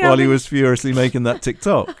while he was furiously making that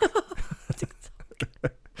TikTok.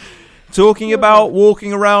 Talking about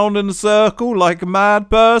walking around in a circle like a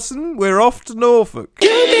mad person, we're off to Norfolk.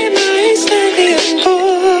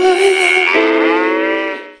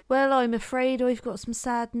 Well, I'm afraid we've got some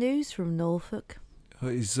sad news from Norfolk.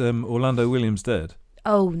 Is Orlando Williams dead?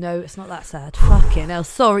 Oh no, it's not that sad. Fucking hell!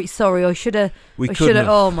 Sorry. I should have.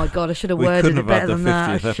 Oh my god, I should have worded it better than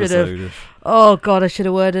that. I should have. Oh god, I should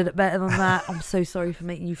have worded it better than that. I'm so sorry for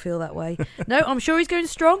making you feel that way. No, I'm sure he's going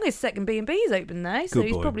strong. His second B&B is open now, so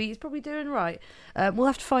he's probably doing right. We'll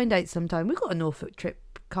have to find out sometime. We've got a Norfolk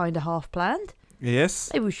trip kind of half planned. Yes.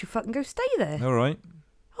 Maybe we should fucking go stay there. All right.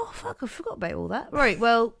 Oh fuck! I forgot about all that. Right.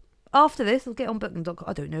 Well. after this, I'll get on Booking.com.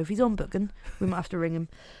 I don't know if he's on Booking. We might have to ring him.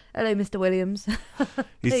 Hello, Mr. Williams.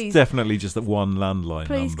 He's definitely just at one landline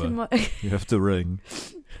Please number. You have to ring.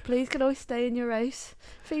 Please, can I stay in your house?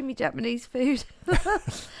 Feed me Japanese food.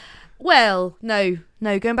 Well, no.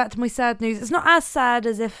 Going back to my sad news. It's not as sad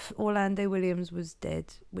as if Orlando Williams was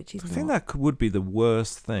dead, which is I think that would be the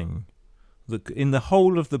worst thing in the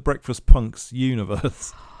whole of the Breakfast Punks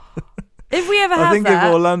universe. If we ever have I think that,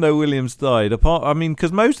 if Orlando Williams died,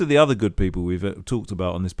 because most of the other good people we've talked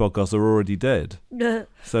about on this podcast are already dead,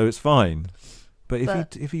 so it's fine. But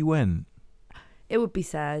if he went, it would be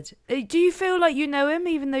sad. Do you feel like you know him,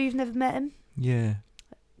 even though you've never met him? Yeah.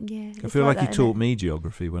 Yeah. I feel like he taught me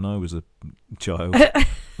geography when I was a child.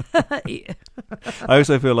 I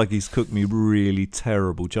also feel like he's cooked me really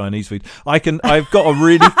terrible Chinese food. I've got a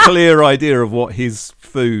really clear idea of what his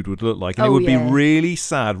food would look like, and it would be really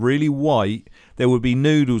sad, really white. There would be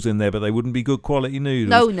noodles in there, but they wouldn't be good quality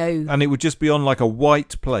noodles. No. And it would just be on like a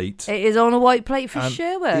white plate. It is on a white plate for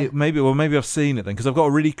sure. Maybe I've seen it then, because I've got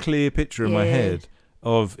a really clear picture in my head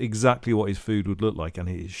of exactly what his food would look like, and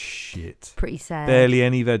it is shit. Pretty sad. Barely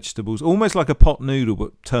any vegetables. Almost like a pot noodle,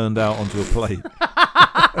 but turned out onto a plate.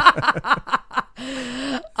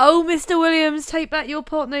 Oh, Mr. Williams, take back your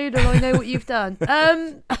pot noodle. I know what you've done.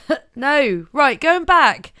 No. Right, going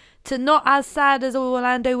back to not as sad as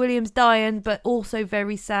Orlando Williams dying, but also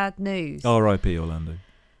very sad news. R.I.P. Orlando.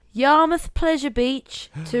 Yarmouth Pleasure Beach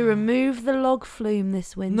to remove the log flume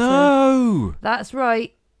this winter. No! That's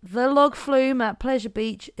right. The log flume at Pleasure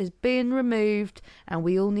Beach is being removed, and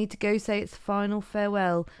we all need to go say its final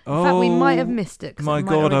farewell. In fact, we might have missed it. My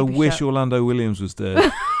God, I wish Orlando Williams was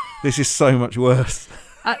dead. This is so much worse.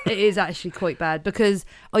 It is actually quite bad, because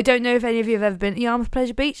I don't know if any of you have ever been to Yarmouth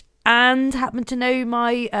Pleasure Beach and happen to know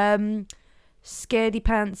my scaredy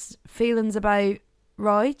pants feelings about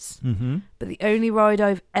rides. Mm-hmm. But the only ride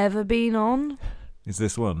I've ever been on is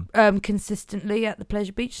this one. Consistently at the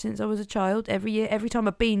Pleasure Beach since I was a child. Every year, every time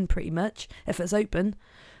I've been, pretty much, if it's open,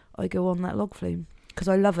 I go on that log flume because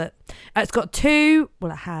I love it. It's got two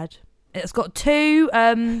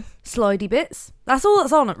slidey bits. That's all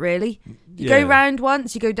that's on it, really. You go round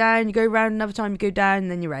once, you go down, you go round another time, you go down,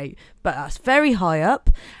 and then you're out. But that's very high up,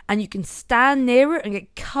 and you can stand near it and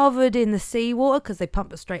get covered in the seawater because they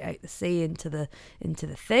pump it straight out the sea into the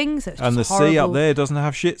thing. So it's and just the horrible. sea up there doesn't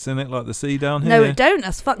have shits in it like the sea down here. No, it don't.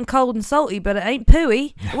 That's fucking cold and salty, but it ain't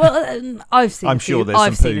pooey. Well, I've seen. I've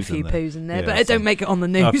seen a few poos in there, but it don't make it on the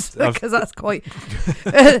news because that's quite.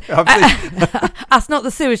 That's not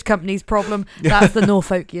the sewage company's problem. That's the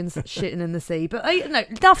Norfolkians that's shitting in the sea. But no,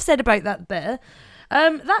 enough said about that bit.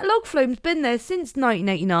 That log flume's been there since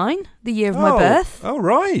 1989, the year of my birth. Oh,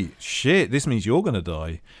 right. Shit, this means you're going to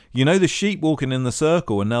die. You know the sheep walking in the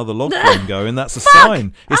circle and now the log flume going, that's a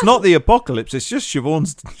sign. It's not the apocalypse, it's just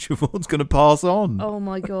Siobhan's going to pass on. Oh,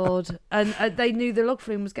 my God. And they knew the log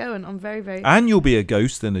flume was going. I'm very, very... And you'll be a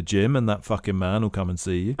ghost in a gym and that fucking man will come and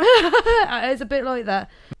see you. It's a bit like that.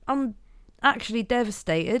 I'm actually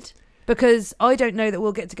devastated, because I don't know that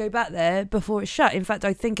we'll get to go back there before it's shut. In fact,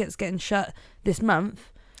 I think it's getting shut this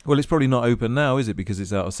month. Well, it's probably not open now, is it? Because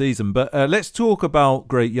it's out of season. But let's talk about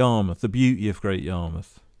Great Yarmouth, the beauty of Great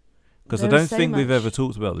Yarmouth. Because I don't think we've ever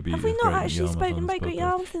talked about the beauty of Great Yarmouth. Have we not actually spoken about Great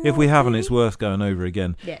Yarmouth? If we haven't, it's worth going over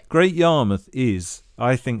again. Yeah. Great Yarmouth is,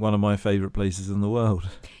 I think, one of my favourite places in the world.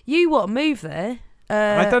 You want to move there?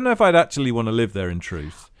 I don't know if I'd actually want to live there in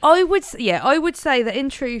truth. I would say that in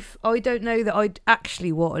truth, I don't know that I'd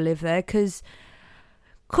actually want to live there because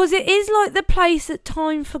it is like the place that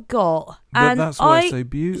time forgot. But that's why it's so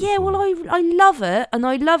beautiful. Yeah, well, I love it, and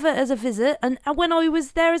I love it as a visit. And when I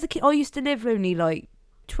was there as a kid, I used to live only like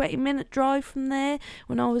 20-minute drive from there.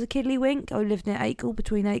 When I was a kiddly-wink, I lived near Acle,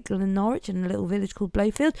 between Acle and Norwich, in a little village called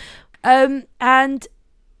Blowfield. And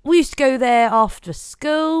we used to go there after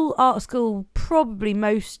school, probably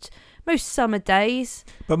most summer days.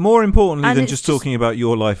 But more importantly than just talking about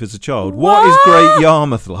your life as a child, what is Great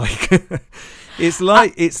Yarmouth like? It's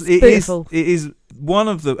like it is one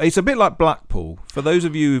of the. It's a bit like Blackpool. For those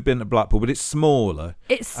of you who've been to Blackpool, but it's smaller.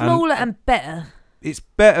 It's smaller and better. It's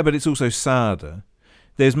better, but it's also sadder.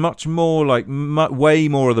 There's much more, like way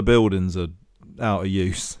more of the buildings are out of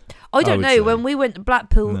use. I don't know. When we went to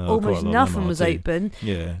Blackpool, almost nothing was open.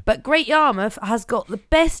 Yeah. But Great Yarmouth has got the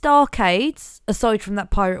best arcades, aside from that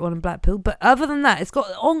pirate one in Blackpool. But other than that, it's got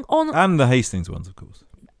on and the Hastings ones, of course.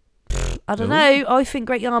 I don't know. I think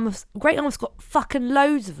Great Yarmouth's got fucking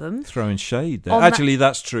loads of them. Throwing shade there. Actually,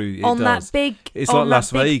 that's true. That big, it's like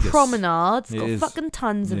Las Vegas promenade. It's got fucking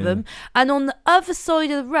tons of them. And on the other side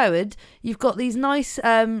of the road, you've got these nice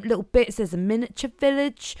little bits. There's a miniature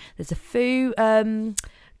village. There's a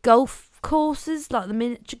golf courses, like the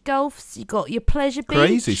miniature golfs. You got your pleasure beach.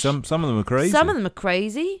 Crazy. Some of them are crazy. Some of them are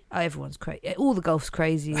crazy. Oh, everyone's crazy. All the golf's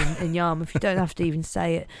crazy in Yarmouth. You don't have to even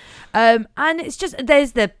say it. And it's just,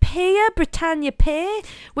 there's the pier, Britannia Pier,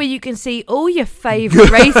 where you can see all your favourite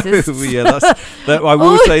races. Yeah, I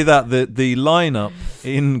will say that the lineup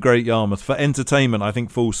in Great Yarmouth for entertainment, I think,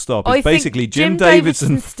 full stop. It's basically Jim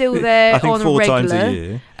Davidson's still there. I think on 4 a times a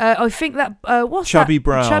year. I think that what's Chubby that?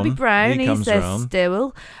 Brown. Chubby Brown. He comes there round.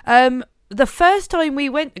 still. The first time we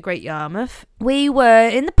went to Great Yarmouth, we were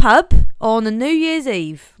in the pub on a New Year's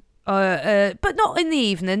Eve. But not in the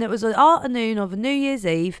evening. It was an afternoon of a New Year's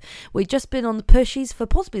Eve. We'd just been on the pushies for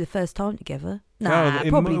possibly the first time together.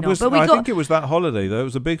 Probably not. But I think it was that holiday though. It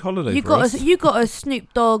was a big holiday. You got a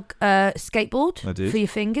Snoop Dogg skateboard I did. for your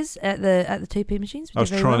fingers at the 2p machines. I was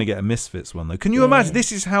trying to get a Misfits one though. Can you imagine?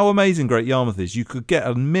 This is how amazing Great Yarmouth is. You could get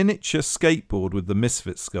a miniature skateboard with the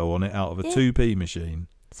Misfits skull on it out of a 2p machine.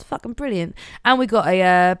 It's fucking brilliant. And we got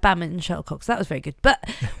a badminton shuttlecock, so that was very good. But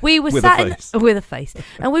we were with a face.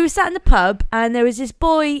 And we were sat in the pub, and there was this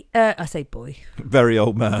boy, I say boy. Very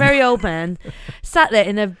old man, sat there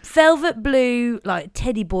in a velvet blue, like,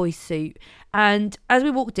 teddy boy suit. And as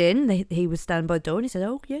we walked in, he was standing by the door, and he said,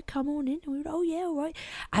 "Oh, yeah, come on in." And we were, "Oh, yeah, all right."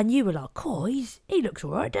 And you were like, "Oh, he looks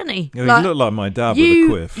all right, doesn't he?" Yeah, he looked like my dad with a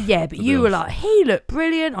quiff. Yeah, but you were like, "He looked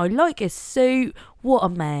brilliant. I like his suit. What a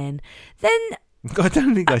man." Then... I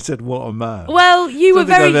don't think I said what a man. Well, you were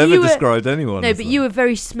very. I've ever described anyone. No, but you were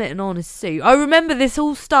very smitten on his suit. I remember this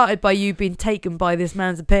all started by you being taken by this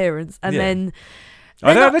man's appearance, and then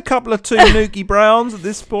I'd had a couple of Nuki Browns at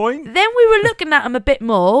this point. Then we were looking at him a bit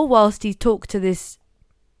more whilst he talked to this,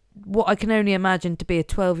 what I can only imagine to be a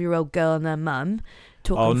 12-year-old girl and her mum.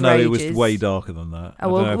 Oh no, it was way darker than that.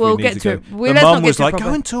 We'll get to it. The mum was like,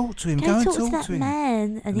 "Go and talk to him. Go and talk to him."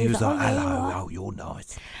 Man. And he was like, "Hello, oh, you're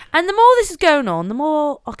nice." And the more this is going on, the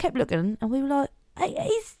more I kept looking, and we were like, "Hey,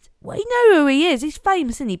 we know who he is. He's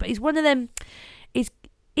famous, isn't he? But he's one of them. He's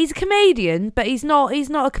a comedian, but he's not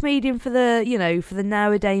a comedian for the for the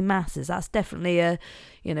nowadays masses. That's definitely a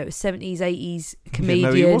 70s, 80s comedian.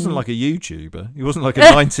 No, he wasn't like a YouTuber. He wasn't like a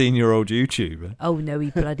 19-year-old YouTuber. Oh no, he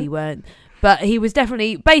bloody weren't. But he was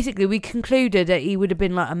definitely, basically, we concluded that he would have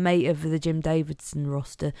been like a mate of the Jim Davidson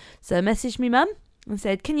roster. So I messaged me mum and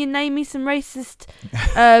said, "Can you name me some racist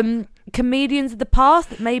comedians of the past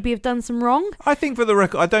that maybe have done some wrong?" I think, for the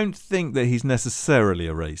record, I don't think that he's necessarily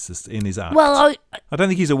a racist in his act. Well, I don't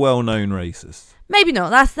think he's a well-known racist. Maybe not.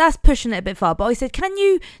 That's pushing it a bit far. But I said, "Can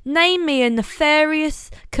you name me a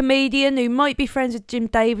nefarious comedian who might be friends with Jim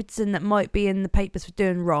Davidson that might be in the papers for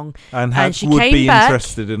doing wrong?" And she would be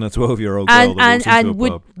interested in a 12-year-old girl and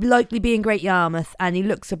would likely be in Great Yarmouth, and he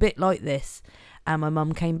looks a bit like this. And my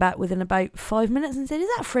mum came back within about 5 minutes and said, "Is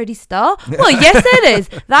that Freddie Starr?" Well, yes, it is.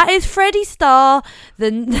 That is Freddie Starr. I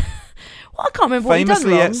can't remember what he done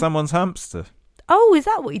famously wrong. ate someone's hamster. Oh, is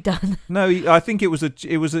that what he done? No, I think it was a.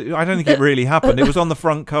 I don't think it really happened. It was on the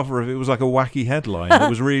front cover of it. It was like a wacky headline. It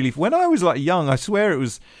was really. When I was like young, I swear it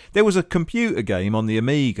was. There was a computer game on the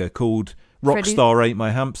Amiga called Rockstar Ate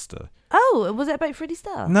My Hamster. Oh, was it about Freddie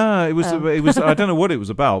Starr? No, it was. It was. I don't know what it was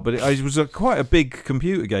about, but it was quite a big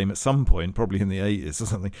computer game at some point, probably in the 80s or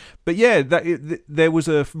something. But yeah, there was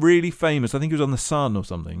a really famous. I think it was on the Sun or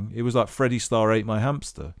something. It was like Freddie Starr Ate My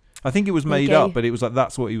Hamster. I think it was made up, but it was like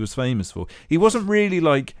that's what he was famous for. He wasn't really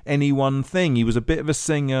like any one thing. He was a bit of a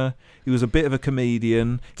singer. He was a bit of a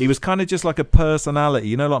comedian. He was kind of just like a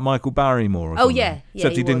personality, like Michael Barrymore or something. Yeah.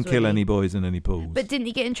 Except he didn't kill any boys in any pools. But didn't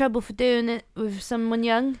he get in trouble for doing it with someone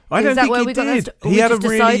young? I don't think he did. He had a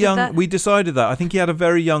really young... We decided that. I think he had a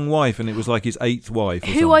very young wife, and it was like his 8th wife or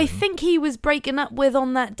something. Who I think he was breaking up with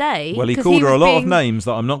on that day. Well, he called her a lot of names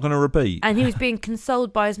that I'm not going to repeat. And he was being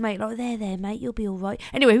consoled by his mate, like, there, mate, you'll be all right.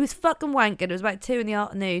 Anyway, he was fucking wanking. It was about 2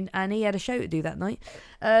 p.m, and he had a show to do that night.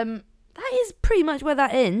 That is pretty much where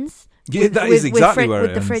that ends. Yeah, that is exactly where it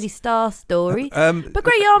ends. With the Freddie Starr story. But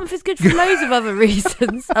Great Yarmouth is good for loads of other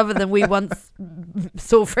reasons, other than we once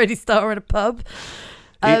saw Freddie Starr in a pub.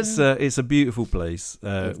 It's a beautiful place.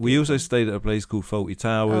 We also stayed at a place called Fawlty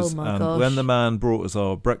Towers. When the man brought us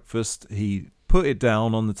our breakfast, he put it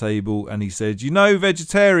down on the table and he said,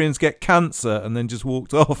 vegetarians get cancer, and then just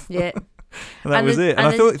walked off. Yeah. And that was it. And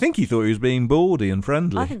I think he thought he was being bawdy and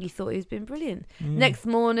friendly. I think he thought he was being brilliant. Next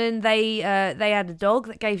morning, they had a dog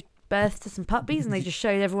that gave birth to some puppies, and they just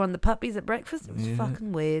showed everyone the puppies at breakfast. It was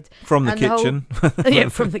fucking weird. From the kitchen.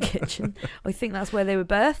 From the kitchen. I think that's where they were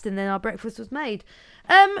birthed, and then our breakfast was made.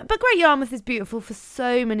 But Great Yarmouth is beautiful for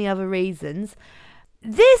so many other reasons.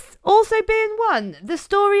 This also being one. The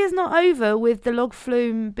story is not over with the log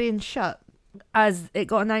flume being shut, as it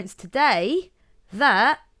got announced today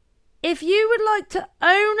that If you would like to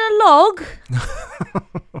own a log,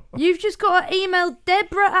 you've just got to email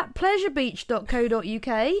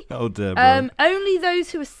deborah@pleasurebeach.co.uk. Oh, Deborah. Only those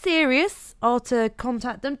who are serious are to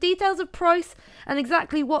contact them. Details of price and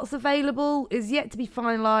exactly what's available is yet to be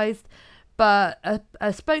finalised, but a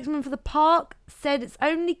spokesman for the park said it's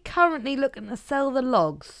only currently looking to sell the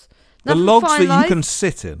logs. The Nothing logs that you finalised. can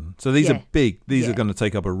sit in. So these are big. These are going to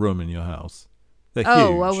take up a room in your house. They're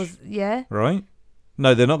huge. Right?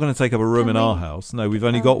 No, they're not going to take up a room in our house. No, we've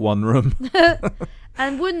only got one room.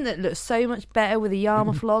 And wouldn't it look so much better with a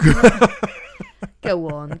Yarmouth log in it? Go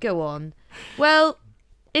on. Well,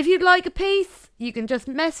 if you'd like a piece, you can just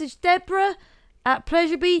message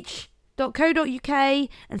Deborah@pleasurebeach.co.uk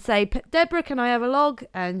and say, Deborah, can I have a log?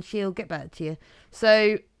 And she'll get back to you.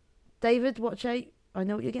 So, David, watch out. I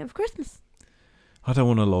know what you're getting for Christmas. I don't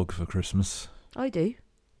want a log for Christmas. I do.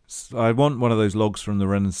 I want one of those logs from the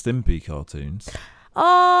Ren and Stimpy cartoons.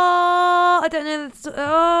 Oh, I don't know.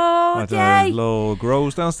 I don't know. Log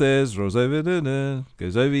rolls downstairs, rolls over,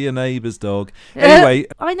 goes over your neighbour's dog. Anyway.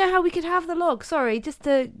 I know how we could have the log. Sorry, just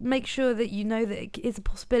to make sure that you know that it is a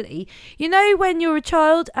possibility. You know when you're a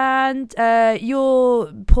child and you're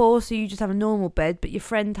poor, so you just have a normal bed, but your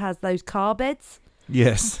friend has those car beds?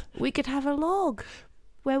 Yes. We could have a log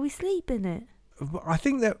where we sleep in it. I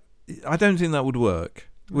don't think that would work.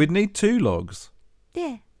 We'd need 2 logs.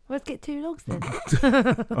 Yeah. Let's get 2 logs then.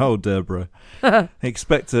 Oh, Deborah.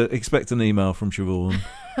 Expect an email from Siobhan.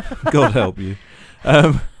 God help you.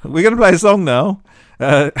 We're going to play a song now.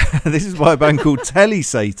 This is by a band called Telly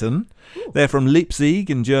Satan. They're from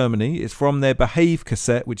Leipzig in Germany. It's from their Behave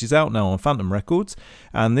cassette, which is out now on Phantom Records.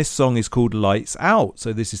 And this song is called Lights Out.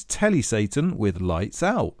 So this is Telly Satan with Lights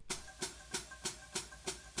Out.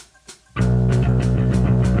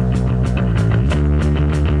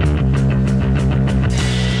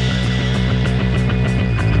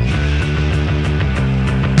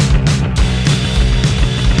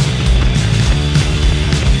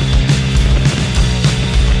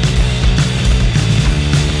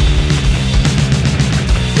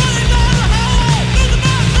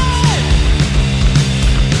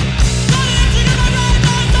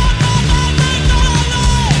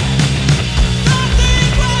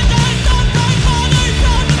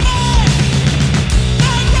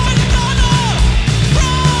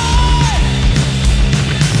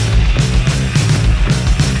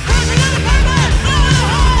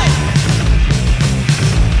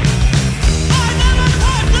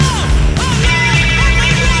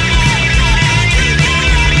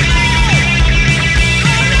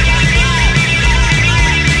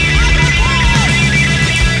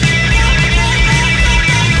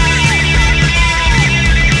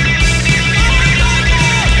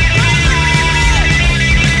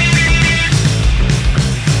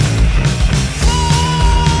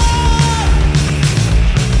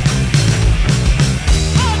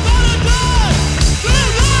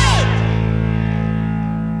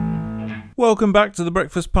 Welcome back to the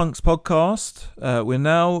Breakfast Punks podcast. We're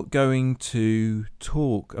now going to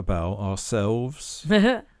talk about ourselves.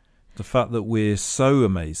 The fact that we're so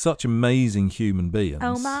amazing, such amazing human beings.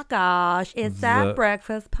 Oh my gosh, it's that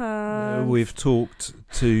Breakfast Punks. We've talked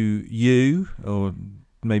to you, or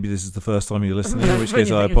maybe this is the first time you're listening, in which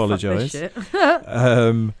case I apologise.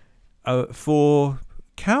 For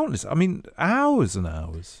countless, hours and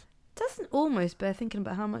hours. Doesn't almost bear thinking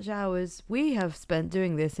about how much hours we have spent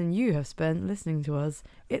doing this and you have spent listening to us.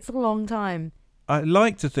 It's a long time. I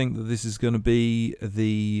like to think that this is going to be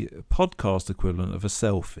the podcast equivalent of a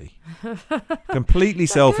selfie. Completely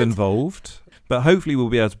self-involved, but hopefully we'll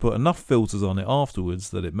be able to put enough filters on it afterwards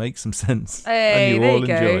that it makes some sense and you all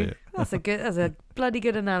enjoy it. That's a bloody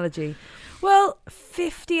good analogy. Well,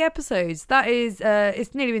 50 episodes. That is,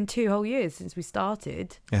 it's nearly been 2 whole years since we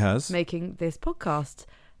started. It has. Making this podcast.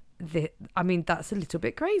 That's a little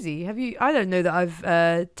bit crazy. I don't know that I've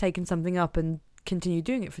taken something up and continued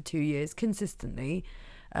doing it for 2 years consistently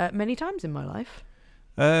many times in my life.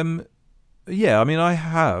 Yeah, I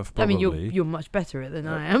have probably. You're much better at it than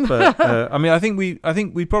I am. But I think we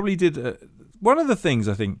probably did one of the things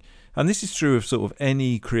I think, and this is true of sort of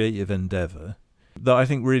any creative endeavor, that I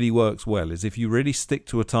think really works well is if you really stick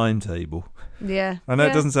to a timetable. Yeah. I know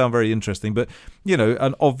it doesn't sound very interesting, but,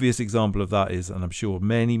 an obvious example of that is, and I'm sure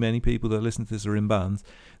many, many people that listen to this are in bands,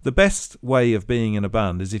 the best way of being in a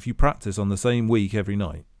band is if you practice on the same week every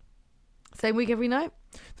night. Same week every night?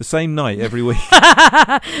 The same night every week.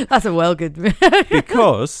 That's a well good...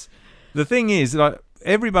 Because the thing is, like,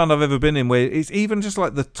 every band I've ever been in where it's even just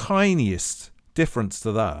like the tiniest difference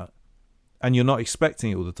to that, and you're not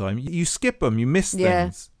expecting it all the time, you skip them, you miss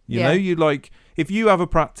things. You know, you like, if you have a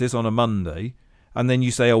practice on a Monday And then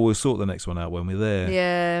you say, oh, we'll sort the next one out when we're there.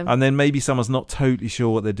 Yeah. And then maybe someone's not totally sure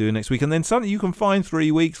what they're doing next week. And then suddenly you can find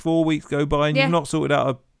 3 weeks, 4 weeks go by and you've not sorted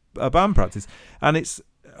out a band practice. And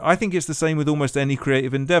I think it's the same with almost any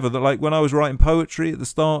creative endeavour. That like when I was writing poetry at the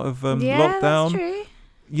start of lockdown, that's true.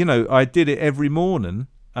 You know, I did it every morning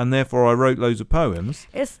and therefore I wrote loads of poems.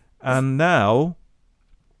 And now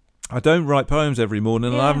I don't write poems every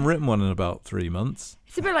morning and I haven't written one in about 3 months.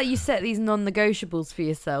 It's a bit like you set these non-negotiables for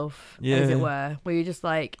yourself, as it were, where you're just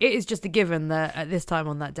like, it is just a given that at this time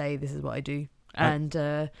on that day, this is what I do.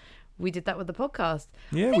 And we did that with the podcast.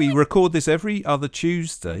 Yeah, we record this every other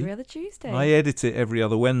Tuesday. Every other Tuesday. I edit it every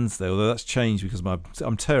other Wednesday, although that's changed because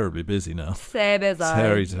I'm terribly busy now. So busy.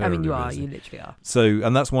 Terribly I mean, you are. busy. You literally are. So,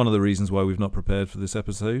 and that's one of the reasons why we've not prepared for this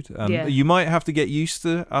episode. And you might have to get used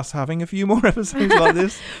to us having a few more episodes like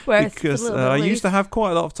this. Because I used to have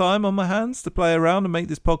quite a lot of time on my hands to play around and make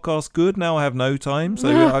this podcast good. Now I have no time,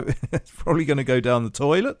 so it's probably going to go down the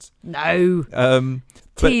toilet. No.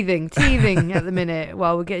 Teething at the minute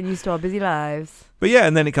while we're getting used to our busy lives. But yeah,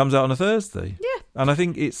 and then it comes out on a Thursday. Yeah. And I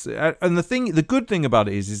think it's and the good thing about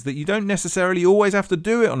it is that you don't necessarily always have to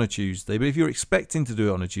do it on a Tuesday. But if you're expecting to do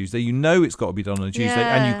it on a Tuesday, you know it's got to be done on a Tuesday,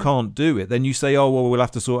 and you can't do it. Then you say, oh well, we'll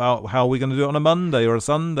have to sort out how we're going to do it on a Monday or a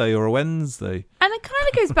Sunday or a Wednesday. And it kind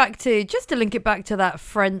of goes back to, just to link it back to that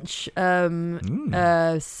French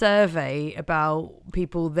survey about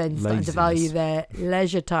people then starting to value their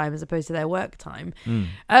leisure time as opposed to their work time.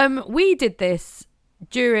 We did this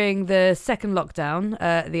during the second lockdown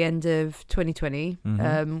at the end of 2020,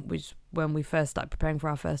 which is when we first started preparing for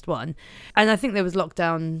our first one. And I think there was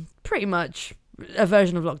lockdown, pretty much a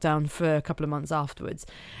version of lockdown for a couple of months afterwards.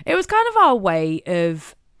 It was kind of our way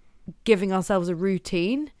of giving ourselves a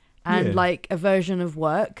routine and like a version of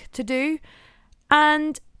work to do.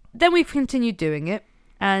 And then we've continued doing it.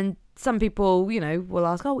 And some people, you know, will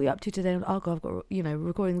ask, oh, what are you up to today? Oh, God, I've got, you know,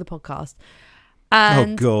 recording the podcast.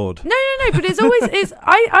 And oh God! No! But it's always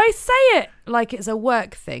I say it like it's a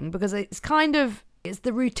work thing because it's kind of it's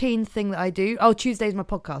the routine thing that I do. Oh, Tuesday's my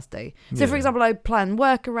podcast day. So for example, I plan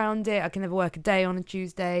work around it. I can never work a day on a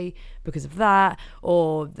Tuesday because of that.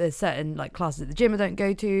 Or there's certain like classes at the gym I don't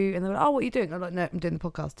go to, and they're like, "Oh, what are you doing?" I'm like, "No, I'm doing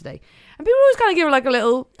the podcast today." And people always kind of give like a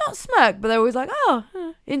little not smirk, but they're always like,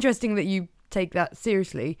 "Oh, interesting that you take that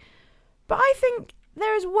seriously." But I think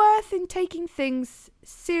there is worth in taking things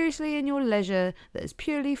seriously in your leisure that is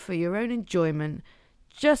purely for your own enjoyment,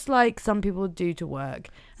 just like some people do to work.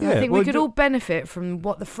 And I think we could all benefit from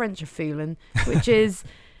what the French are feeling, which is,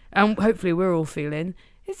 and hopefully we're all feeling,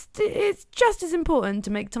 it's just as important to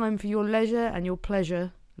make time for your leisure and your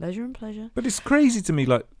pleasure. Leisure and pleasure. But it's crazy to me,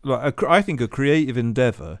 I think a creative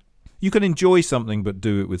endeavour, you can enjoy something but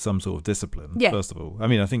do it with some sort of discipline, first of all. I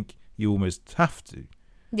mean, I think you almost have to.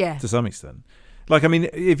 Yeah. To some extent. Like, I mean,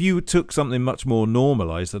 if you took something much more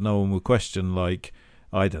normalised that no one would question, like,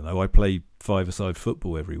 I don't know, I play five-a-side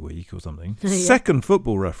football every week or something. Second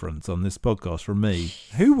football reference on this podcast from me.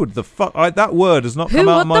 Who would the fuck... that word has not come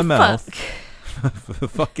out of my mouth for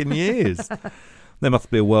fucking years. There must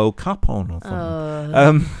be a World Cup on or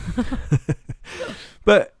something.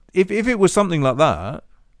 But if it was something like that,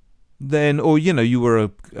 then... Or, you know, you were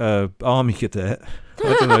a army cadet...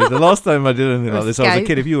 I don't know. The last time I did anything like this, I was a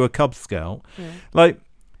kid. If you were a Cub Scout, like,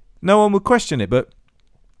 no one would question it. But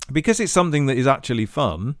because it's something that is actually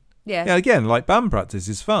fun, again, like band practice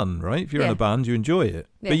is fun, right? If you're in a band, you enjoy it.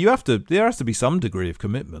 But there has to be some degree of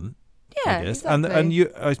commitment, I guess. Exactly. And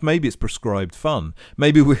you maybe it's prescribed fun.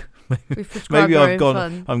 Maybe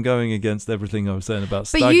I'm going against everything I was saying about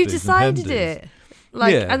stag But you decided it.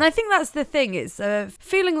 And I think that's the thing. It's a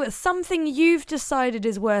feeling that something you've decided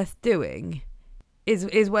is worth doing.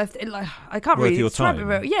 Is worth it, like I can't really describe it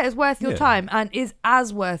very. Yeah, it's worth your time and is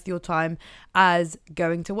as worth your time as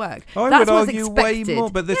going to work. I would argue way more,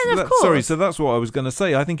 but sorry. So that's what I was going to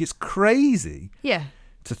say. I think it's crazy.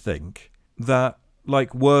 To think that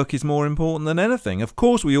like work is more important than anything. Of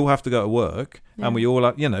course, we all have to go to work, and we all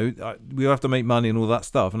have, we all have to make money and all that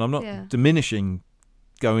stuff. And I'm not diminishing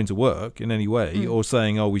going to work in any way or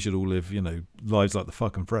saying, oh, we should all live, lives like the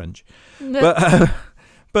fucking French,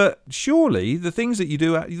 But surely the things that you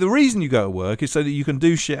do, the reason you go to work is so that you can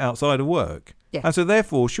do shit outside of work. Yeah. And so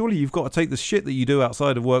therefore, surely you've got to take the shit that you do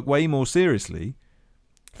outside of work way more seriously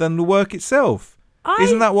than the work itself.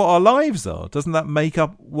 Isn't that what our lives are? Doesn't that make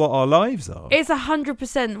up what our lives are? It's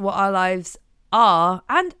 100% what our lives are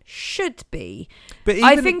and should be. But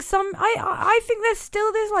I think I think there's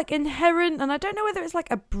still this like inherent, and I don't know whether it's like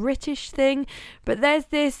a British thing, but there's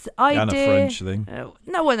this idea and a French thing.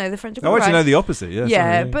 No, the French. I actually know the opposite.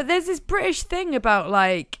 Yeah, but there's this British thing about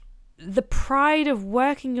like the pride of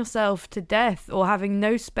working yourself to death or having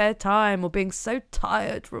no spare time or being so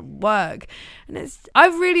tired from work. And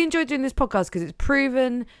I've really enjoyed doing this podcast because it's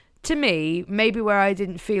proven to me, maybe where I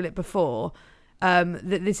didn't feel it before,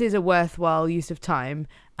 that this is a worthwhile use of time,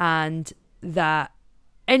 and that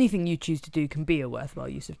anything you choose to do can be a worthwhile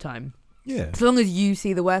use of time. Yeah. As long as you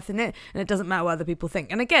see the worth in it, and it doesn't matter what other people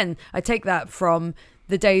think. And again, I take that from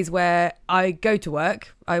the days where I go to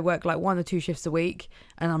work. I work like 1 or 2 shifts a week,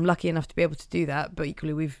 and I'm lucky enough to be able to do that. But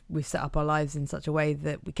equally, we've set up our lives in such a way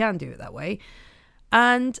that we can do it that way.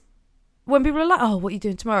 And when people are like, "Oh, what are you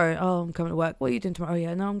doing tomorrow?" "Oh, I'm coming to work." "What are you doing tomorrow?" "Oh,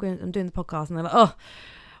 yeah, no, I'm doing the podcast." And they're like, "Oh,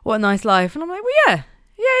 what a nice life." And I'm like, "Well, yeah,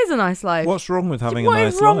 it is a nice life." What's wrong with having a nice life?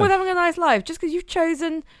 What is wrong with having a nice life? Just because you've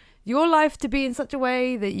chosen your life to be in such a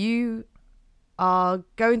way that you are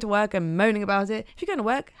going to work and moaning about it. If you're going to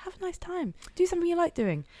work, have a nice time. Do something you like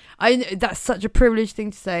doing. That's such a privileged thing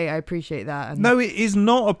to say. I appreciate that. No, it is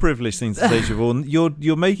not a privileged thing to say, Siobhan.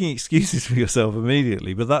 You're making excuses for yourself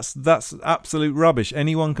immediately, but that's absolute rubbish.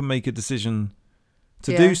 Anyone can make a decision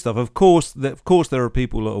to do stuff. Of course, there are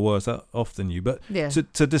people that are worse off than you, but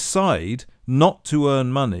to decide not to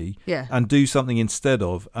earn money and do something instead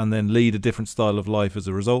of, and then lead a different style of life as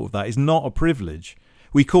a result of that, is not a privilege.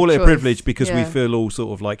 We call it a privilege because we feel all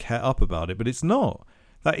sort of like het up about it, but it's not.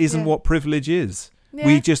 That isn't what privilege is. Yeah.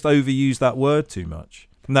 We just overuse that word too much.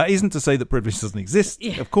 And that isn't to say that privilege doesn't exist.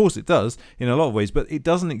 Yeah. Of course it does in a lot of ways, but it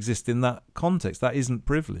doesn't exist in that context. That isn't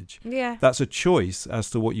privilege. Yeah. That's a choice as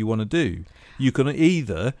to what you want to do. You can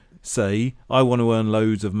either say, I want to earn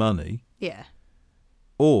loads of money. Yeah.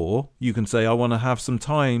 Or you can say, I want to have some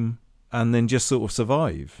time and then just sort of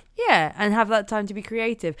survive. Yeah, and have that time to be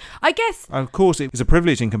creative. I guess... And of course, it's a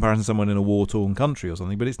privilege in comparison to someone in a war-torn country or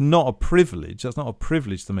something, but it's not a privilege. That's not a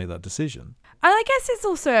privilege to make that decision. And I guess it's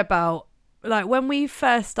also about, like, when we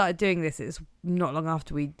first started doing this, it's not long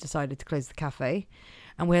after we decided to close the cafe,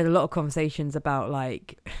 and we had a lot of conversations about,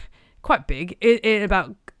 like, quite big,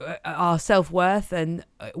 about our self-worth and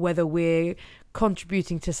whether we're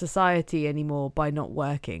contributing to society anymore by not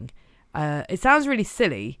working. It sounds really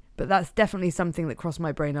silly, but that's definitely something that crossed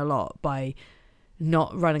my brain a lot by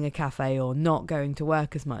not running a cafe or not going to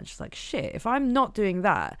work as much. It's like, shit, if I'm not doing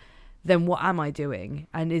that, then what am I doing?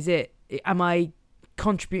 And am I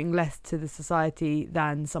contributing less to the society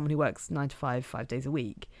than someone who works 9 to 5 days a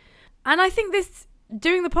week? And I think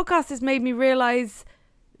doing the podcast has made me realise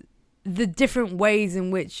the different ways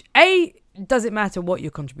in which, does it matter what you're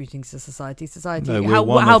contributing to society?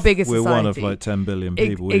 No, how big is society? We're one of like 10 billion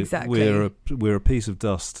people. Exactly. We're a piece of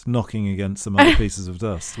dust knocking against some other pieces of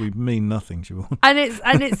dust. We mean nothing, Siobhan.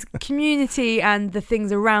 And it's community and the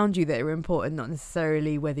things around you that are important, not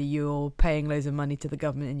necessarily whether you're paying loads of money to the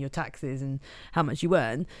government in your taxes and how much you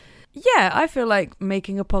earn. Yeah, I feel like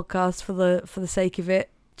making a podcast for the sake of it,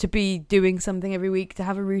 to be doing something every week, to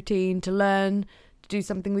have a routine, to learn, do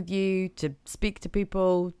something with you, to speak to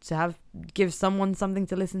people, to give someone something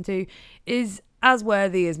to listen to, is as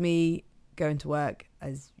worthy as me going to work,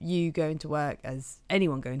 as you going to work, as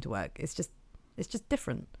anyone going to work. It's just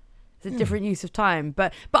different. It's a different use of time.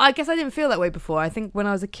 But I guess I didn't feel that way before. I think when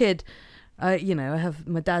I was a kid, I have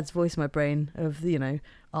my dad's voice in my brain of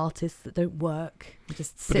artists that don't work,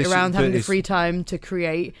 just sit around having the free time to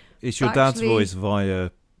create. It's your dad's voice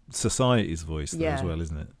via society's voice though, as well,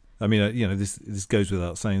 isn't it? I mean, this goes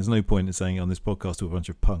without saying. There's no point in saying it on this podcast to a bunch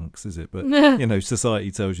of punks, is it? But,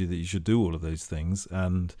 society tells you that you should do all of those things,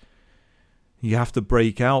 and you have to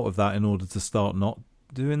break out of that in order to start not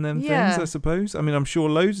doing them things, I suppose. I mean, I'm sure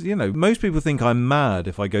loads, most people think I'm mad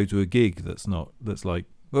if I go to a gig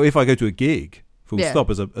if I go to a gig, full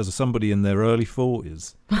stop, as somebody in their early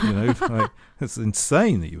 40s, it's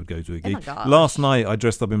insane that you would go to a gig. Oh, last night I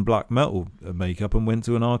dressed up in black metal makeup and went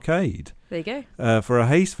to an arcade. There you go. For a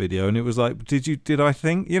Haste video, and it was like,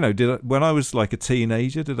 when I was like a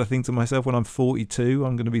teenager, did I think to myself, when I'm 42,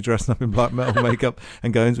 I'm going to be dressed up in black metal makeup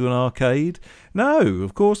and going to an arcade? No,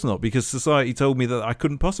 of course not, because society told me that I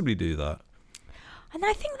couldn't possibly do that. And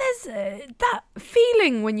I think there's that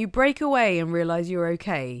feeling when you break away and realise you're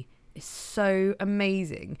okay is so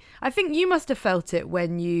amazing. I think you must have felt it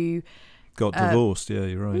when you got divorced. Yeah,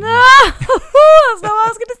 you're right. No, that's not what I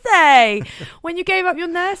was going to say. When you gave up your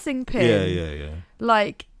nursing pin. Yeah.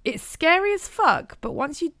 Like, it's scary as fuck, but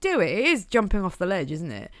once you do it, it is jumping off the ledge,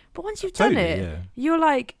 isn't it? But once you've done it, you're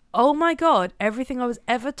like, oh my God, everything I was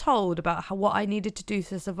ever told about what I needed to do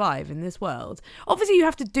to survive in this world. Obviously, you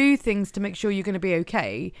have to do things to make sure you're going to be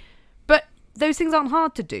okay, but those things aren't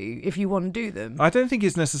hard to do if you want to do them. I don't think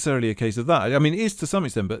it's necessarily a case of that. I mean, it is to some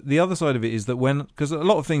extent, but the other side of it is that because a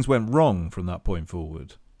lot of things went wrong from that point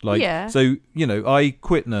forward. Like, Yeah. so, you know, I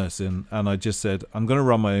quit nursing and I just said, I'm going to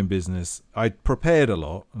run my own business. I prepared a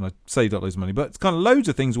lot and I saved up loads of money, but it's kind of loads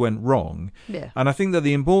of things went wrong. Yeah. And I think that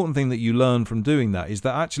the important thing that you learn from doing that is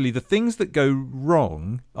that actually the things that go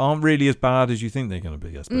wrong aren't really as bad as you think they're going to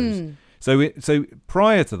be, I suppose. So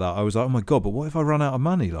prior to that, I was like, oh my God, but what if I run out of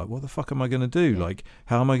money? Like, what the fuck am I going to do? Like,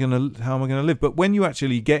 how am I going to live? But when you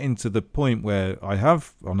actually get into the point where I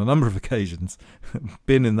have, on a number of occasions,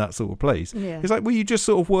 been in that sort of place, it's like, well, you just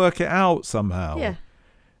sort of work it out somehow. Yeah.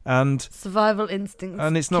 And survival instincts.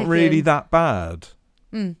 And it's not kick really in. that bad.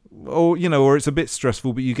 Or, you know, or it's a bit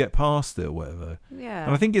stressful, but you get past it or whatever. Yeah.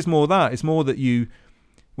 And I think it's more that. It's more that you,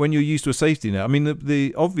 when you're used to a safety net, I mean,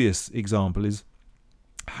 the obvious example is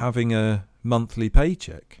having a monthly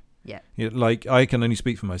paycheck. Yeah. Like, I can only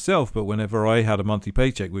speak for myself, but whenever I had a monthly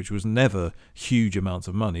paycheck, which was never huge amounts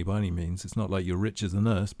of money by any means, it's not like you're rich as a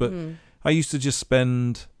nurse, but I used to just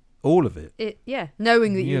spend all of it.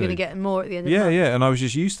 Knowing that you're going to get more at the end of the month. Yeah, and I was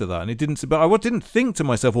just used to that, and it didn't. But I didn't think to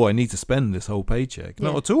myself, "Oh, I need to spend this whole paycheck."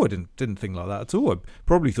 Not at all. I didn't think like that at all. I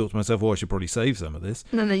probably thought to myself, "Oh, I should probably save some of this."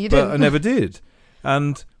 No, you didn't. But I never did,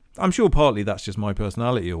 and I'm sure partly that's just my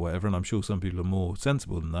personality or whatever, and I'm sure some people are more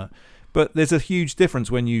sensible than that. But there's a huge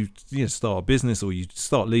difference when you start a business or you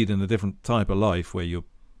start leading a different type of life where you're,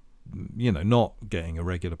 not getting a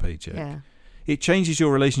regular paycheck. Yeah. It changes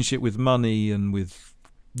your relationship with money and with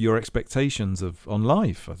your expectations on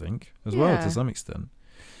life, I think, as well, to some extent.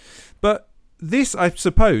 But this, I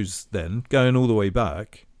suppose, then, going all the way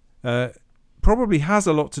back, probably has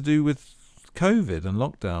a lot to do with COVID and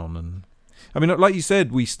lockdown. And I mean, like you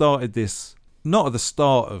said, we started this not at the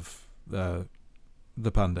start of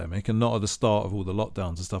the pandemic and not at the start of all the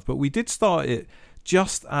lockdowns and stuff, but we did start it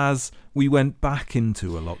just as we went back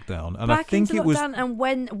into a lockdown. And I think it was, and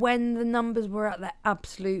when the numbers were at their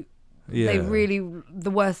absolute, they really the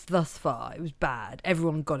worst thus far. It was bad.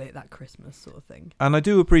 Everyone got it that Christmas sort of thing. And I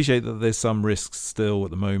do appreciate that there's some risks still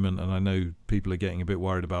at the moment, and I know people are getting a bit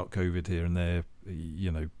worried about COVID here and there,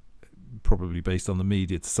 probably based on the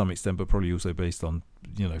media to some extent, but probably also based on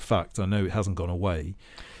fact. I know it hasn't gone away,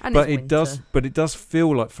 and but it does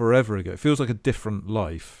feel like forever ago. It feels like a different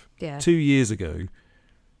life. 2 years ago,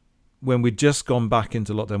 when we'd just gone back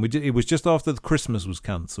into lockdown, it was just after the Christmas was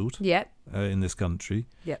cancelled. In this country.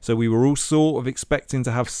 So we were all sort of expecting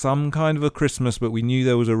to have some kind of a Christmas, but we knew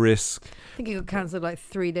there was a risk. I think it got cancelled like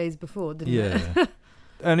 3 days before, didn't it? Yeah.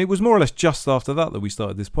 And it was more or less just after that we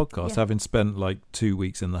started this podcast, having spent like 2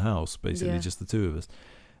 weeks in the house, basically just the two of us.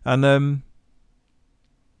 And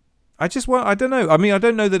I don't know. I mean, I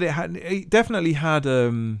don't know that it definitely had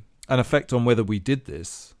an effect on whether we did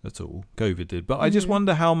this at all. COVID did. But I just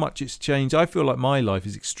wonder how much it's changed. I feel like my life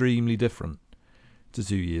is extremely different to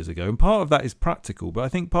 2 years ago. And part of that is practical, but I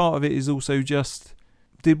think part of it is also just,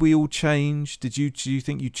 did we all change? Do you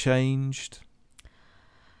think you changed?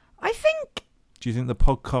 Do you think the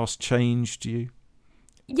podcast changed you?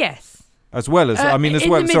 Yes. As well as,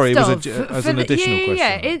 sorry, it was an additional question.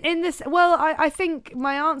 Yeah, in this, well, I think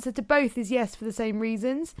my answer to both is yes for the same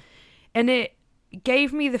reasons. And it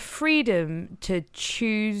gave me the freedom to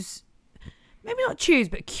choose, maybe not choose,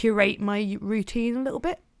 but curate my routine a little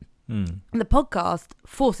bit. And the podcast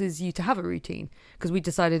forces you to have a routine because we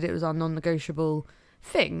decided it was our non-negotiable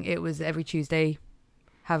thing. It was every Tuesday.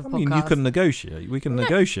 Have a podcast. I mean, you can negotiate. We can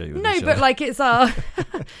negotiate with each other. But like it's our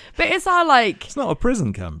like. It's not a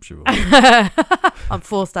prison camp, sure. I'm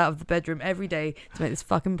forced out of the bedroom every day to make this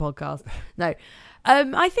fucking podcast. No,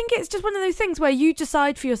 I think it's just one of those things where you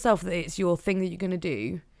decide for yourself that it's your thing that you're going to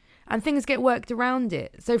do, and things get worked around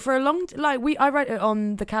it. So for a long, I wrote it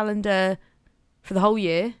on the calendar for the whole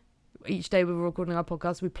year. Each day we were recording our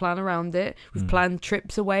podcast, we plan around it. We've planned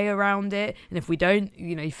trips away around it. And if we don't,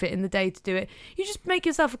 you fit in the day to do it. You just make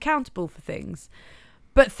yourself accountable for things.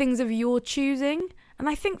 But things of your choosing. And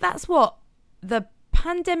I think that's what the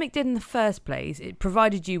pandemic did in the first place. It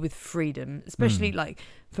provided you with freedom, especially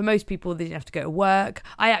for most people, they didn't have to go to work.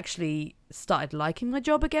 I actually started liking my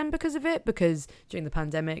job again because of it, because during the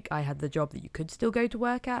pandemic I had the job that you could still go to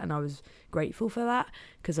work at, and I was grateful for that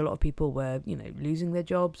because a lot of people were losing their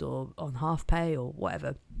jobs or on half pay or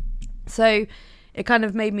whatever. So it kind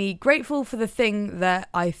of made me grateful for the thing that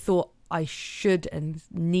I thought I should and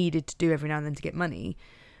needed to do every now and then to get money,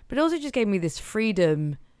 but it also just gave me this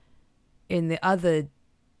freedom in the other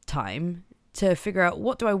time to figure out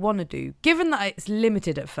what do I want to do, given that it's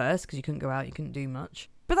limited at first because you couldn't go out, you couldn't do much.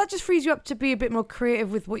 But that just frees you up to be a bit more creative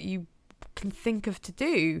with what you can think of to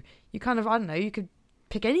do. You kind of, I don't know, you could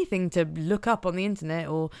pick anything to look up on the internet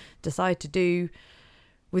or decide to do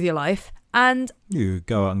with your life. And you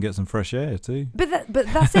go out and get some fresh air too. But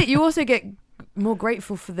that's it. You also get more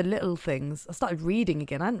grateful for the little things. I started reading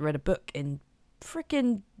again. I hadn't read a book in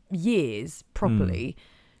freaking years properly.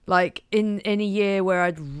 Like in a year where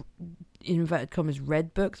I'd, in inverted commas,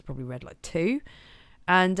 read books, probably read like 2.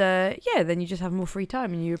 And then you just have more free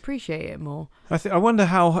time and you appreciate it more. I wonder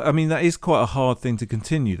how. I mean, that is quite a hard thing to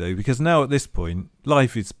continue though, because now at this point,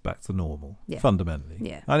 life is back to normal fundamentally.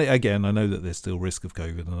 Yeah. And again, I know that there's still risk of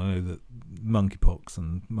COVID, and I know that monkeypox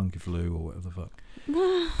and monkey flu or whatever the fuck.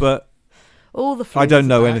 But all the flus I don't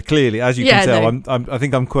know, back. and clearly, as you can tell, no. I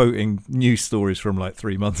think I'm quoting news stories from like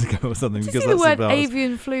 3 months ago or something. Did because you see the that's word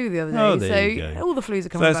avian flu the other day? Oh, there you go. All the flus are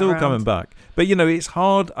coming back. So it's all around. coming back. But, it's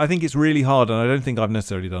hard. I think it's really hard, and I don't think I've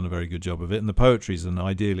necessarily done a very good job of it. And the poetry is an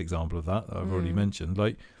ideal example of that I've already mentioned.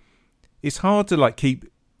 Like, it's hard to, like,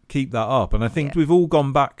 keep that up. And I think we've all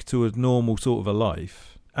gone back to a normal sort of a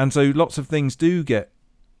life. And so lots of things do get...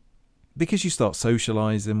 Because you start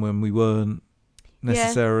socialising when we weren't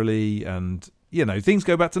necessarily, and... things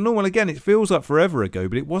go back to normal again. It feels like forever ago,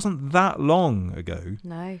 but it wasn't that long ago.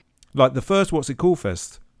 No. Like the first What's It Called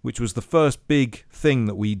Fest, which was the first big thing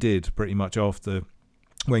that we did pretty much after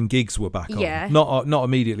when gigs were back on. Not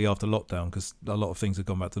immediately after lockdown, because a lot of things had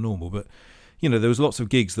gone back to normal. But, there was lots of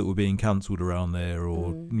gigs that were being cancelled around there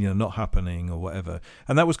or, not happening or whatever.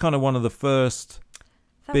 And that was kind of one of the first...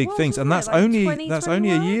 big things, and that's only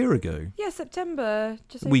a year ago. Yeah, September.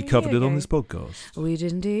 Just we covered it on this podcast. We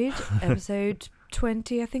did indeed. Episode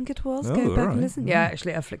 20, I think it was. Oh, Go back right. and listen. Yeah,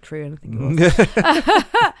 actually, I flicked through and I think it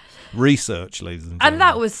was. Research, ladies and gentlemen. And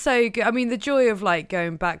that was so good. I mean, the joy of like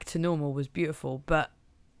going back to normal was beautiful, but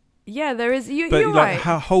yeah, there is. You're like right.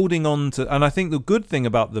 How holding on to, and I think the good thing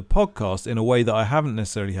about the podcast, in a way that I haven't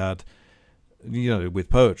necessarily had, with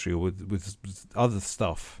poetry or with other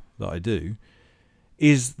stuff that I do,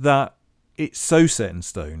 is that it's so set in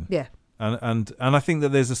stone. Yeah. And I think that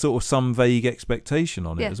there's a sort of some vague expectation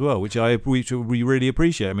on it as well, which we really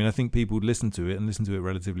appreciate. I mean, I think people listen to it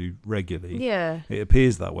relatively regularly. Yeah. It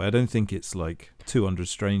appears that way. I don't think it's like 200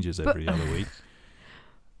 strangers every other week.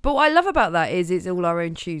 But what I love about that is it's all our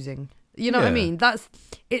own choosing. You know what I mean?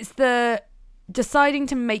 It's the deciding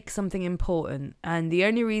to make something important, and the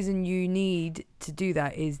only reason you need to do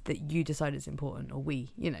that is that you decide it's important, or we,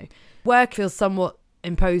 Work feels somewhat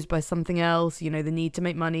imposed by something else. The need to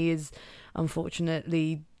make money is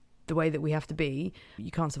unfortunately the way that we have to be. You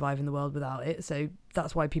can't survive in the world without it, so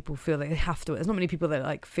that's why people feel like they have to. There's not many people that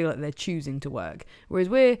like feel like they're choosing to work, whereas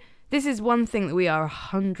this is one thing that we are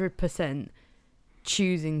 100%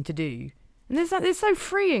 choosing to do. And it's so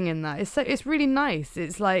freeing in that. It's really nice.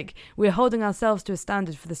 It's like we're holding ourselves to a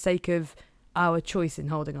standard for the sake of our choice in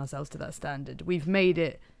holding ourselves to that standard. We've made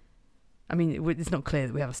it. I mean, it's not clear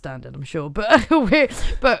that we have a standard, I'm sure, but like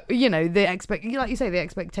you say, the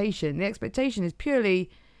expectation is purely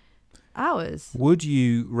ours. Would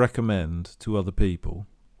you recommend to other people,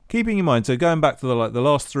 keeping in mind, so going back to the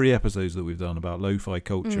last 3 episodes that we've done about lo-fi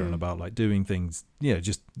culture and about like doing things,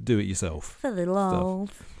 just do it yourself For the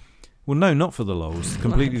lols. Well, no, not for the lols.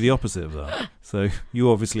 Completely the opposite of that. So you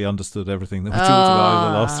obviously understood everything that we talked about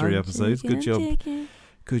over the last 3 episodes. Good job.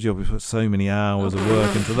 Good job. We put so many hours of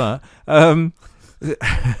work into that.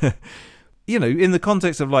 In the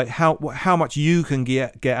context of like how much you can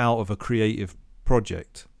get out of a creative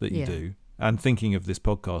project that you do, and thinking of this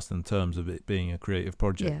podcast in terms of it being a creative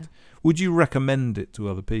project, would you recommend it to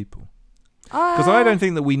other people? Because I don't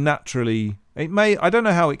think that we naturally... I don't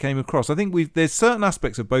know how it came across. I think there's certain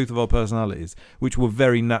aspects of both of our personalities which were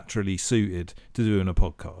very naturally suited to doing a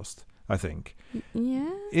podcast, I think.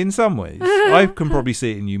 Yeah. In some ways. I can probably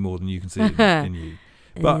see it in you more than you can see it in you.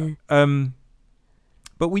 But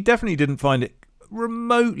we definitely didn't find it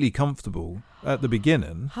remotely comfortable at the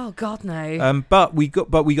beginning. Oh God, no. But we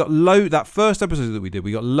got that first episode that we did,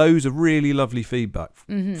 we got loads of really lovely feedback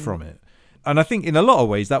from it. And I think in a lot of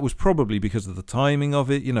ways that was probably because of the timing of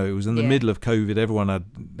it. It was in the middle of COVID.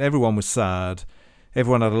 Everyone was sad.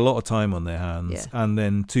 Everyone had a lot of time on their hands. And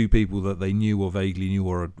then 2 people that they knew or vaguely knew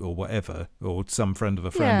or whatever, or some friend of a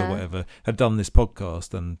friend or whatever, had done this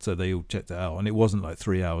podcast. And so they all checked it out. And it wasn't like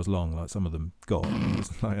 3 hours long like some of them got. It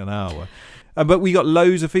was like an hour. But we got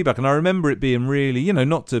loads of feedback. And I remember it being really,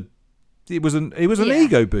 not to... It was an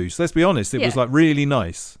ego boost, let's be honest. It was like really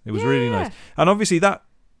nice. It was really nice. And obviously that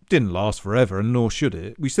didn't last forever, and nor should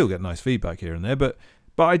it. We still get nice feedback here and there, but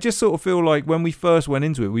I just sort of feel like when we first went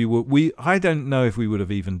into it, I don't know if we would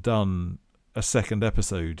have even done a second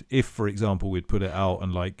episode if, for example, we'd put it out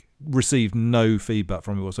and like received no feedback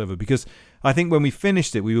from it whatsoever. Because I think when we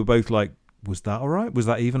finished it, we were both like, was that all right? Was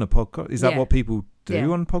that even a podcast? Is that what people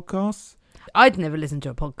do on podcasts? I'd never listened to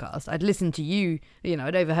a podcast. I'd listened to you,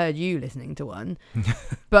 I'd overheard you listening to one.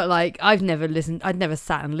 But like, I'd never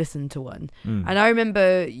sat and listened to one. And I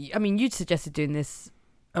remember, you'd suggested doing this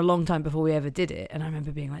a long time before we ever did it. And I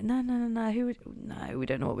remember being like, no, we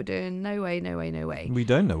don't know what we're doing. No way. We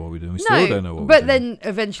don't know what we're doing. We still don't know what we're doing. But then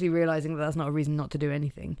eventually realising that that's not a reason not to do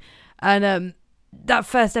anything. And that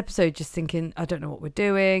first episode, just thinking, I don't know what we're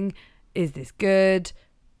doing. Is this good?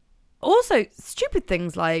 Also, stupid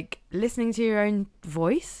things like listening to your own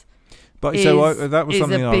voice. But that was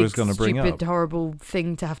something I was going to bring up. Stupid, horrible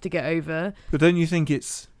thing to have to get over. But don't you think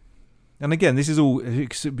it's? And again, this is all.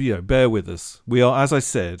 Bear with us. We are, as I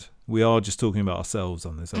said, we are just talking about ourselves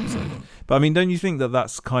on this episode. But don't you think that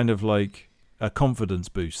that's kind of like a confidence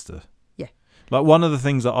booster? Yeah. Like one of the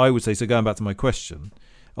things that I would say. So going back to my question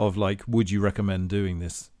of like, would you recommend doing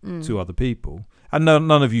this to other people? And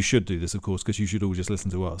none of you should do this, of course, because you should all just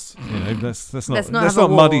listen to us. Let's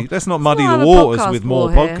not muddy the waters with more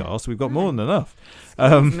podcasts. We've got more than enough.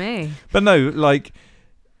 Me. But no, like,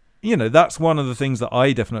 that's one of the things that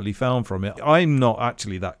I definitely found from it. I'm not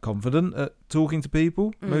actually that confident at talking to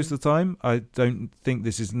people most of the time. I don't think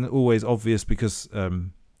this is always obvious because I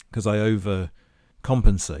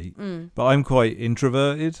overcompensate. But I'm quite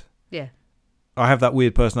introverted. Yeah. I have that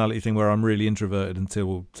weird personality thing where I'm really introverted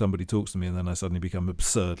until somebody talks to me and then I suddenly become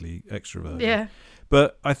absurdly extroverted. Yeah.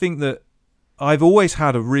 But I think that I've always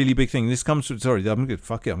had a really big thing. This comes from, I'm going to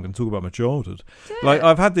talk about my childhood. Like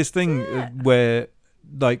I've had this thing where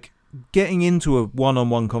like getting into a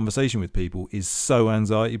one-on-one conversation with people is so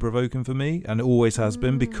anxiety provoking for me, and it always has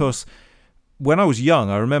been, because when I was young,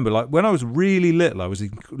 I remember like when I was really little, I was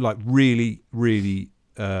like really, really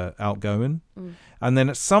outgoing. And then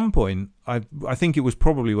at some point, I think it was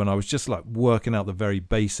probably when I was just like working out the very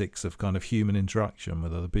basics of kind of human interaction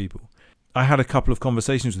with other people. I had a couple of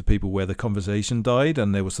conversations with people where the conversation died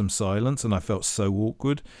and there was some silence, and I felt so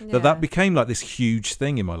awkward that became like this huge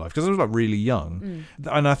thing in my life because I was like really young.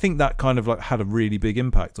 And I think that kind of like had a really big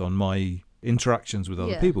impact on my interactions with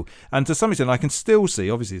other people. And to some extent, I can still see,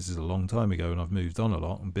 obviously this is a long time ago and I've moved on a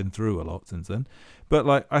lot and been through a lot since then, but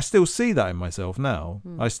like I still see that in myself now.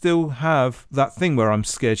 I still have that thing where I'm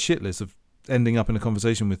scared shitless of ending up in a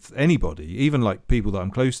conversation with anybody, even like people that I'm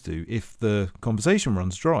close to, if the conversation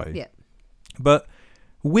runs dry. But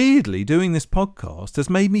weirdly, doing this podcast has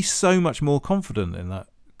made me so much more confident in that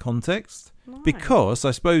context. Because I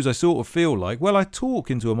suppose I sort of feel like, well, I talk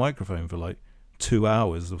into a microphone for like 2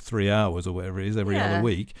 hours or 3 hours or whatever it is every other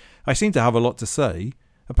week. I seem to have a lot to say.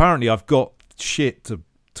 Apparently I've got shit to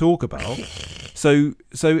talk about. So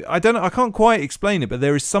I don't know, I can't quite explain it, but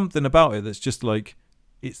there is something about it that's just like,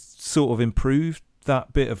 it's sort of improved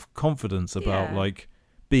that bit of confidence about like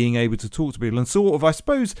being able to talk to people, and sort of, I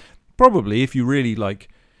suppose, probably if you really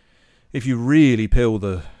peel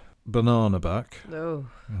the banana back, and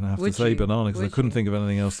I have to say banana because I couldn't think of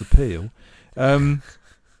anything else to peel.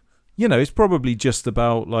 It's probably just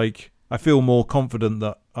about like, I feel more confident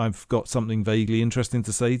that I've got something vaguely interesting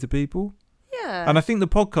to say to people. Yeah. And I think the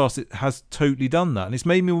podcast, it has totally done that. And it's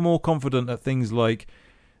made me more confident at things like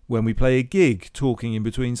when we play a gig, talking in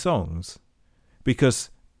between songs. Because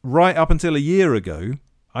right up until a year ago,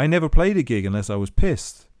 I never played a gig unless I was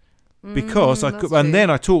pissed. Because then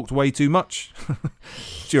I talked way too much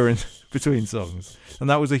between songs. And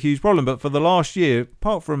that was a huge problem. But for the last year,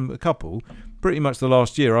 apart from a couple, pretty much the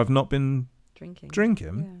last year, I've not been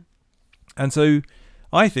drinking. Yeah. And so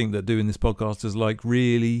I think that doing this podcast has like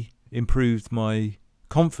really improved my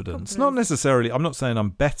confidence. Not necessarily, I'm not saying I'm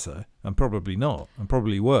better. I'm probably not. I'm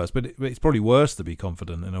probably worse. But it's probably worse to be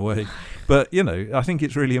confident in a way. But, I think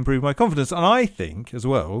it's really improved my confidence. And I think as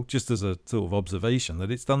well, just as a sort of observation, that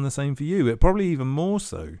it's done the same for you. It probably even more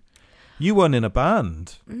so. You weren't in a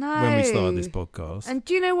band when we started this podcast. And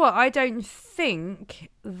do you know what? I don't think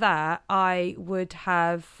that I would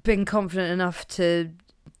have been confident enough to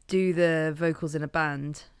do the vocals in a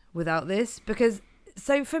band without this. Because,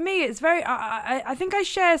 so for me, it's very... I think I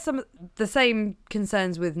share some of the same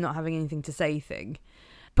concerns with not having anything to say thing.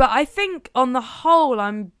 But I think on the whole,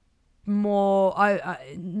 I'm more...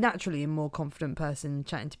 I naturally am a more confident person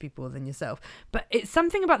chatting to people than yourself. But it's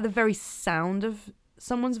something about the very sound of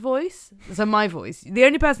someone's voice. So my voice, the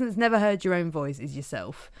only person that's never heard your own voice is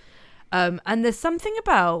yourself, and there's something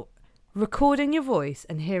about recording your voice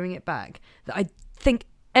and hearing it back that I think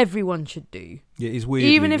everyone should do. Yeah, it's weird,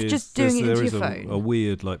 even if just doing it into your phone. A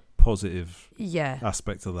weird like positive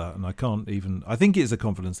aspect of that, and I think it's a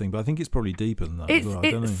confidence thing, but I think it's probably deeper than that.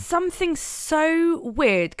 It's something so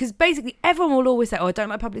weird, because basically everyone will always say, I don't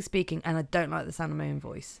like public speaking and I don't like the sound of my own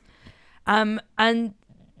voice, and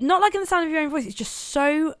not liking the sound of your own voice, it's just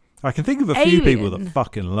so I can think of a few people that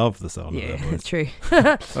fucking love the sound of their Yeah, voice. it's true.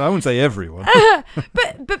 I wouldn't say everyone.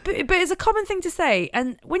 but it's a common thing to say,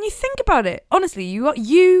 and when you think about it, honestly,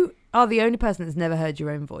 you are the only person that's never heard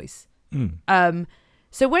your own voice.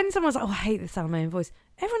 So when someone's like, "Oh, I hate the sound of my own voice,"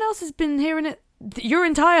 everyone else has been hearing it your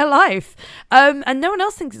entire life, and no one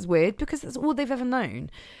else thinks it's weird because that's all they've ever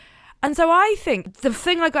known. And so I think the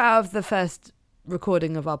thing I got out of the first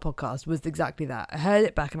recording of our podcast was exactly that. I heard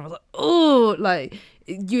it back and I was like, oh, like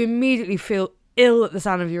you immediately feel ill at the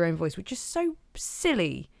sound of your own voice, which is so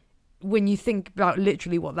silly when you think about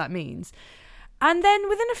literally what that means. And then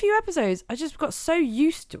within a few episodes, I just got so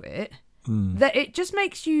used to it that it just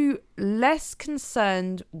makes you less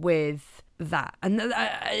concerned with that. And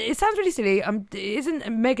it sounds really silly. It isn't a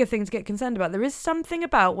mega thing to get concerned about. There is something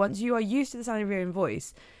about once you are used to the sound of your own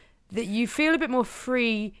voice that you feel a bit more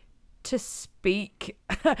free to speak.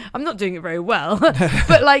 I'm not doing it very well,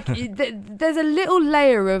 but like there's a little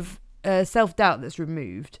layer of self-doubt that's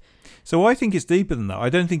removed. So I think it's deeper than that. I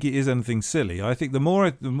don't think it is anything silly. I think the more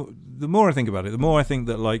I think about it, the more I think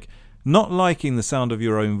that like not liking the sound of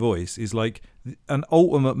your own voice is like an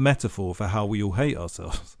ultimate metaphor for how we all hate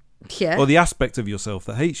ourselves. Yeah. Or the aspect of yourself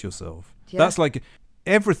that hates yourself. Yeah. That's like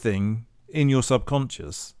everything in your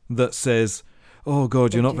subconscious that says, "Oh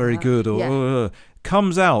God, you're not very good," or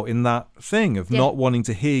comes out in that thing of not wanting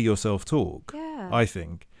to hear yourself talk. Yeah. I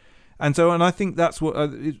think, and I think that's what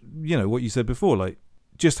what you said before, like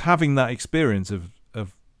just having that experience of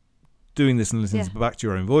doing this and listening back to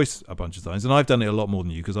your own voice a bunch of times. And I've done it a lot more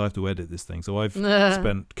than you because I have to edit this thing, so I've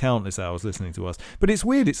spent countless hours listening to us. But it's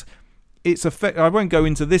weird. It's I won't go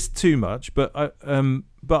into this too much, but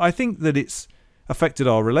I think that it's affected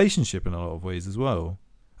our relationship in a lot of ways as well.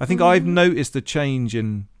 I think I've noticed a change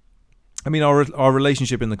in, our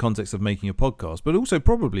relationship in the context of making a podcast, but also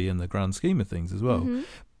probably in the grand scheme of things as well. Mm-hmm.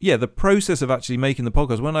 Yeah, the process of actually making the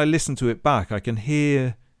podcast, when I listen to it back, I can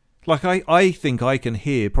hear, like I think I can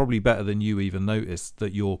hear probably better than you even noticed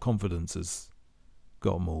that your confidence has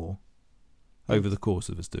got more over the course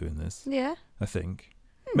of us doing this. Yeah. I think.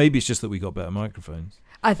 Maybe it's just that we got better microphones.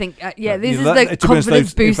 I think, this is the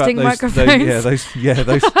confidence-boosting microphones.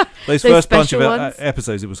 Those first bunch of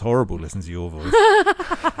episodes, it was horrible listening to your voice. No,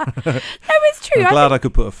 it's true. I'm glad I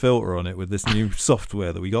could put a filter on it with this new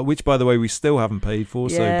software that we got, which, by the way, we still haven't paid for.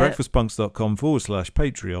 So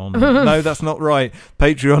breakfastpunks.com/Patreon. No, that's not right.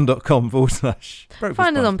 Patreon.com/breakfastpunks.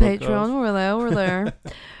 Find us on Patreon. We're there. But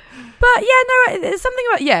it's something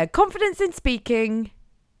about, confidence in speaking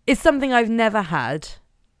is something I've never had.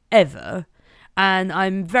 Ever. And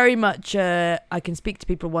I'm very much I can speak to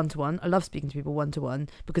people one-to-one. I love speaking to people one-to-one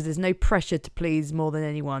because there's no pressure to please more than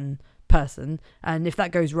any one person, and if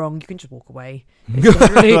that goes wrong you can just walk away.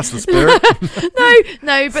 That's the spirit.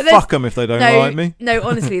 no but fuck them if they don't like me. No,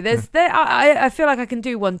 honestly, I feel like I can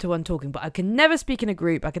do one-to-one talking, but I can never speak in a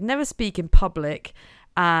group. I can never speak in public,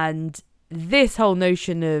 and this whole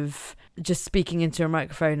notion of just speaking into a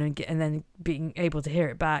microphone and then being able to hear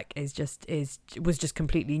it back was just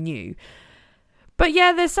completely new. But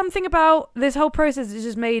there's something about this whole process that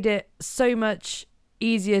just made it so much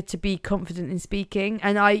easier to be confident in speaking.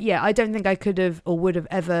 And I don't think I could have or would have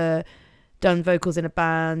ever done vocals in a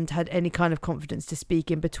band, had any kind of confidence to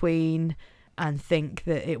speak in between, and think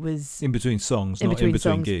that it was in between songs, not in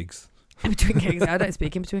between gigs. In between gigs, I don't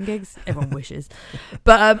speak in between gigs. Everyone wishes,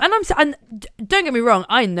 but and don't get me wrong,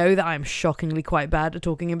 I know that I'm shockingly quite bad at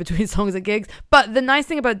talking in between songs at gigs. But the nice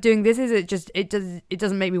thing about doing this is it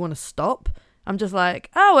doesn't make me want to stop. I'm just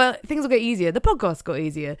like, oh well, things will get easier. The podcast got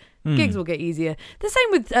easier. Gigs will get easier. The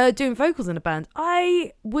same with doing vocals in a band.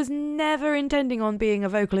 I was never intending on being a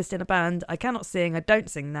vocalist in a band. I cannot sing. I don't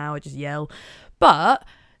sing now. I just yell. But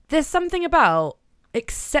there's something about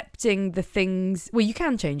accepting the things. Well, you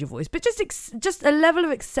can change your voice, but just a level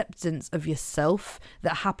of acceptance of yourself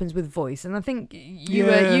that happens with voice. And I think you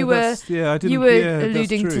were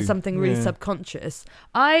alluding to something really subconscious.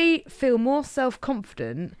 I feel more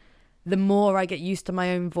self-confident the more I get used to my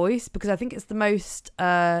own voice, because I think it's the most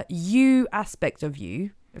you aspect of you,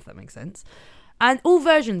 if that makes sense, and all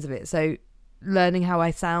versions of it. So learning how I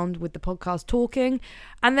sound with the podcast, talking,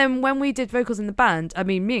 and then when we did vocals in the band, I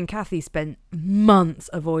mean, me and Kathy spent months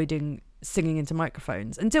avoiding singing into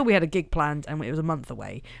microphones until we had a gig planned and it was a month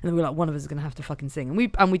away, and then we were like, one of us is going to have to fucking sing,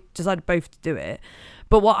 and we decided both to do it.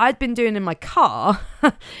 But what I'd been doing in my car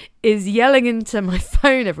is yelling into my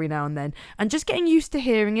phone every now and then and just getting used to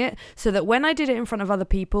hearing it, so that when I did it in front of other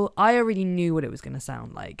people, I already knew what it was going to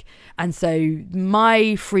sound like. And so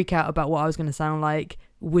my freak out about what I was going to sound like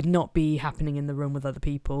would not be happening in the room with other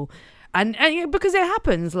people. And because it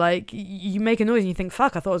happens, like you make a noise and you think,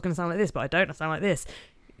 fuck, I thought I was going to sound like this, but I don't. I sound like this.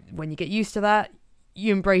 When you get used to that,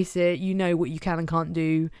 you embrace it, you know what you can and can't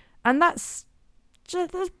do, and that's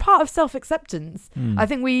part of self-acceptance. I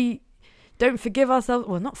think we don't forgive ourselves,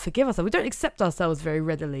 well, not forgive ourselves, we don't accept ourselves very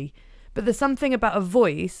readily, but there's something about a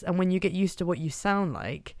voice, and when you get used to what you sound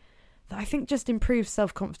like, that I think just improves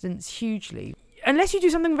self-confidence hugely. Unless you do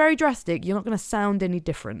something very drastic, you're not going to sound any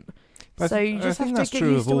different. So you just have to get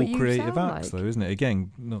used to what you sound like. I think that's true of all creative acts, though, isn't it?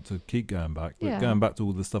 Again, not to keep going back, but going back to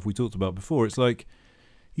all the stuff we talked about before, it's like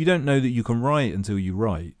you don't know that you can write until you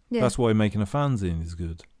write. Yeah. That's why making a fanzine is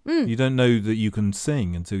good. You don't know that you can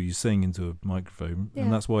sing until you sing into a microphone,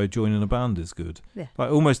 and that's why joining a band is good. Yeah.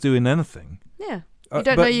 Like almost doing anything. Yeah. You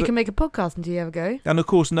don't know you can make a podcast until you ever go. And of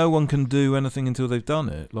course, no one can do anything until they've done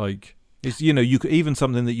it. Like, it's, you know, you could, even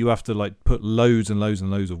something that you have to like put loads and loads and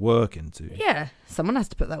loads of work into. Yeah, someone has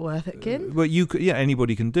to put that work in. But you could,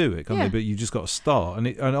 anybody can do it, can't they? But you just got to start.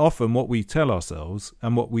 And often what we tell ourselves,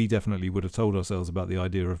 and what we definitely would have told ourselves about the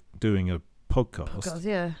idea of doing a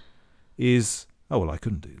podcast, is, oh well, I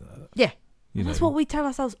couldn't do that. Yeah. That's what we tell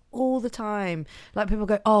ourselves all the time. Like, people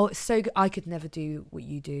go, oh, it's so good, I could never do what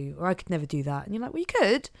you do, or I could never do that. And you're like, well, you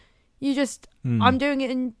could. You just, I'm doing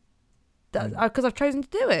it because I've chosen to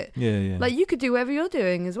do it. Yeah. Like, you could do whatever you're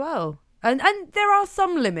doing as well. And there are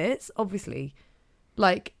some limits, obviously.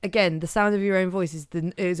 Like, again, the sound of your own voice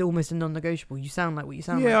is almost a non-negotiable. You sound like what you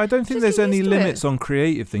sound like. Yeah, I don't think there's any limits on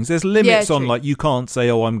creative things. There's limits on, like, you can't say,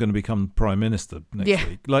 oh, I'm going to become Prime Minister next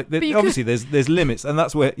week. Like, obviously there's limits, and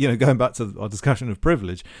that's where, going back to our discussion of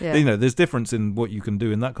privilege, there's difference in what you can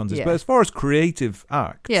do in that context. Yeah. But as far as creative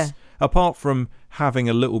acts, apart from having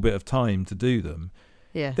a little bit of time to do them,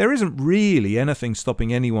 there isn't really anything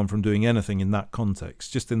stopping anyone from doing anything in that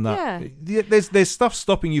context. Just in that, there's stuff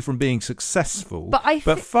stopping you from being successful.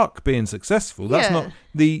 But fuck being successful. That's not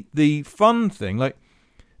the fun thing. Like,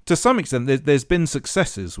 to some extent, there's been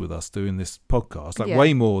successes with us doing this podcast, like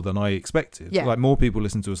way more than I expected. Like, more people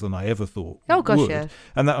listen to us than I ever thought. Oh gosh, would.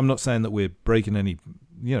 And that, I'm not saying that we're breaking any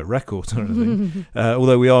records or anything.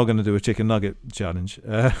 Although we are going to do a chicken nugget challenge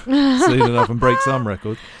soon enough and break some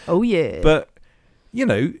records. Oh yeah, but.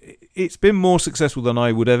 It's been more successful than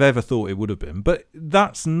I would have ever thought it would have been. But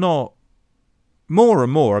that's not more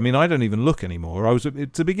and more. I mean, I don't even look anymore.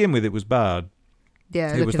 To begin with, it was bad.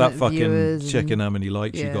 Yeah, it was that fucking checking how many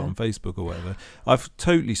likes you got on Facebook or whatever. I've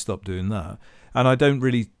totally stopped doing that. And I don't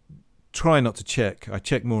really try not to check. I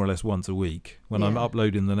check more or less once a week when I'm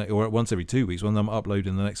uploading or once every 2 weeks. When I'm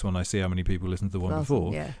uploading the next one, I see how many people listened to the one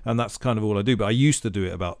before. Yeah. And that's kind of all I do. But I used to do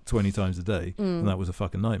it about 20 times a day. And that was a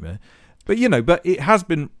fucking nightmare. But but it has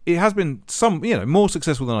been some more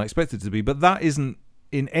successful than I expected it to be. But that isn't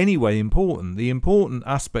in any way important. The important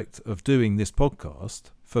aspect of doing this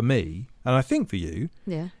podcast for me, and I think for you,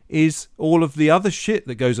 is all of the other shit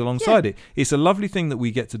that goes alongside it. It's a lovely thing that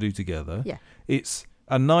we get to do together. Yeah, it's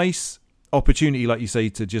a nice opportunity, like you say,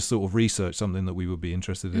 to just sort of research something that we would be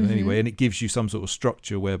interested in anyway, and it gives you some sort of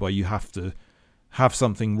structure whereby you have to have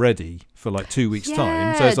something ready for like 2 weeks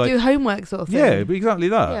time. So it's like do homework sort of thing. Yeah, exactly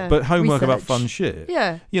that. Yeah. But homework about fun shit.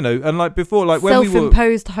 Yeah. And like before, like when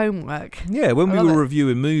self-imposed homework. Yeah, when we were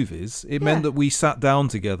reviewing movies, it meant that we sat down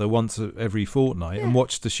together once every fortnight and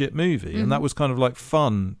watched a shit movie, and that was kind of like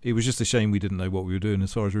fun. It was just a shame we didn't know what we were doing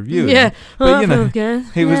as far as reviewing. Yeah, but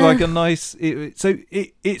it was like a nice.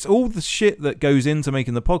 It's all the shit that goes into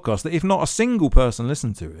making the podcast that if not a single person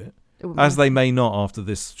listened to it. As they may not after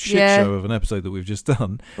this shit show of an episode that we've just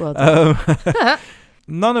done. Well done.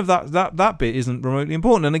 None of that bit isn't remotely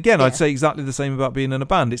important. And again, I'd say exactly the same about being in a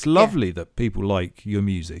band. It's lovely that people like your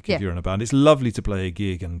music if you're in a band. It's lovely to play a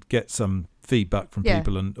gig and get some feedback from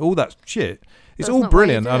people and all that shit. It's all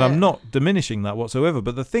brilliant, and I'm not diminishing that whatsoever.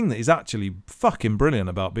 But the thing that is actually fucking brilliant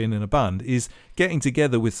about being in a band is getting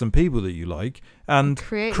together with some people that you like and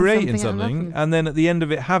creating something, and then at the end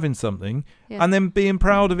of it having something, and then being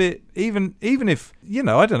proud of it. Even if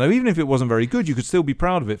I don't know, even if it wasn't very good, you could still be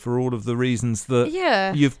proud of it for all of the reasons that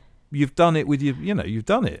you've done it with you've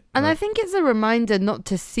done it. And I think it's a reminder not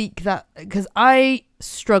to seek that, because I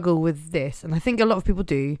struggle with this, and I think a lot of people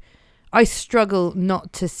do. I struggle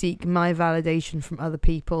not to seek my validation from other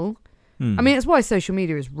people. I mean, it's why social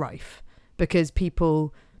media is rife, because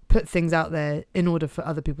people put things out there in order for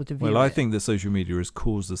other people to view it. Well, I think that social media has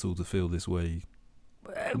caused us all to feel this way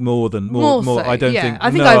more. So, I don't think.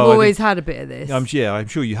 I think I've always had a bit of this. I'm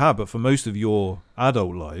sure you have, but for most of your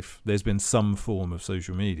adult life, there's been some form of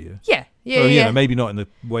social media. Maybe not in the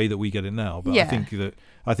way that we get it now, but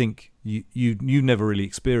I think you never really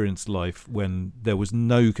experienced life when there was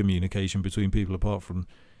no communication between people apart from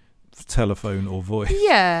telephone or voice.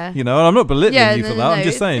 Yeah. And I'm not belittling you for that. I'm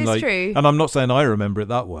just saying, it's true. And I'm not saying I remember it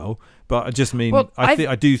that well, but I just mean,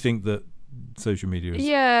 I do think that social media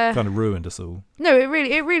has kind of ruined us all. No, it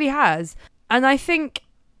really has. And I think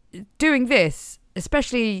doing this,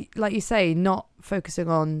 especially like you say, not focusing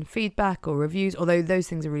on feedback or reviews, although those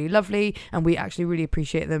things are really lovely and we actually really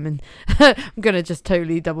appreciate them. And I'm gonna just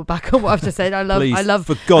totally double back on what I've just said. I love.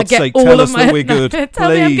 For God's sake, tell us that we're good. Tell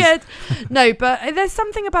me I'm good. No, but there's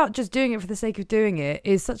something about just doing it for the sake of doing it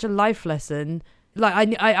is such a life lesson.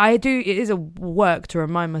 Like I do. It is a work to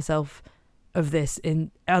remind myself of this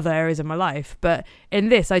in other areas of my life, but in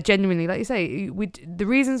this, I genuinely, like you say, the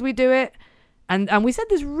reasons we do it. And we said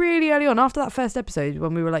this really early on after that first episode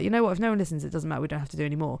when we were like, you know what, if no one listens, it doesn't matter, we don't have to do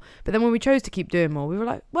any more. But then when we chose to keep doing more, we were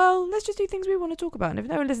like, well, let's just do things we want to talk about. And if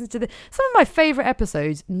no one listens to some of my favourite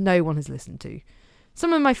episodes, no one has listened to.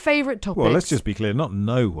 Some of my favourite topics. Well, let's just be clear, not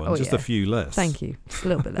no one, just a few less. Thank you. A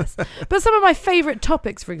little bit less. But some of my favourite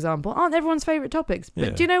topics, for example, aren't everyone's favourite topics.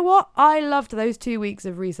 But do you know what? I loved those 2 weeks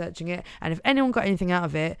of researching it. And if anyone got anything out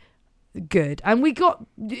of it, good. And we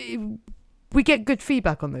get good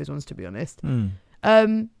feedback on those ones, to be honest. Again,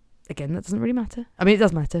 that doesn't really matter. I mean, it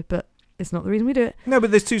does matter, but it's not the reason we do it. No,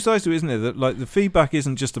 but there's two sides to it, isn't there? That like the feedback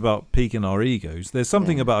isn't just about piquing our egos. There's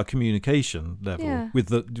something about a communication level with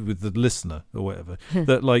the listener or whatever.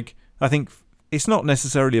 That like I think it's not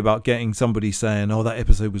necessarily about getting somebody saying, "Oh, that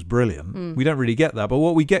episode was brilliant." We don't really get that, but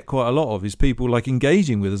what we get quite a lot of is people like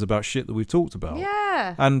engaging with us about shit that we've talked about.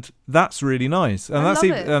 Yeah, and that's really nice.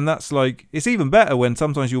 And that's like it's even better when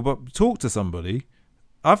sometimes you'll talk to somebody.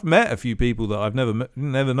 I've met a few people that I've never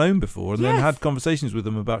known before and then had conversations with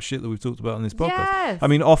them about shit that we've talked about on this podcast. Yes. I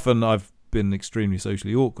mean, often I've been extremely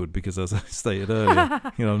socially awkward because, as I stated earlier,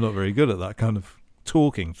 I'm not very good at that kind of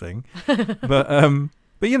talking thing.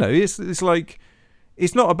 But you know, it's like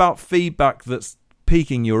it's not about feedback that's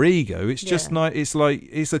piquing your ego. It's just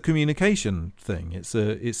it's a communication thing. It's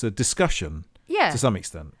a discussion to some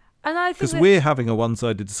extent. And I think because we're having a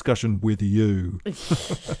one-sided discussion with you.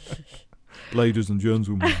 Ladies and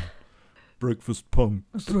gentlemen, breakfast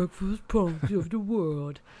punks of the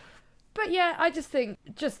world. But yeah, I just think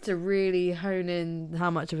just to really hone in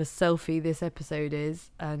how much of a selfie this episode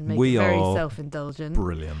is and make it very self-indulgent.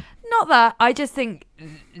 Brilliant. Not that, I just think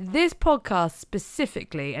this podcast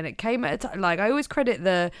specifically, and it came at a time, like I always credit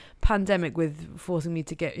the pandemic with forcing me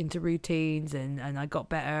to get into routines and I got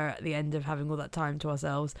better at the end of having all that time to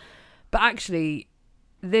ourselves. But actually,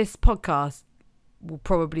 this podcast will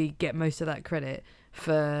probably get most of that credit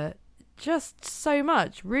for just so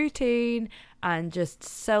much routine and just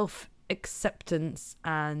self-acceptance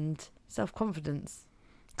and self-confidence.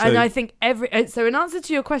 And I think so in answer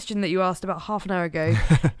to your question that you asked about half an hour ago,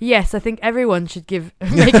 yes, I think everyone should give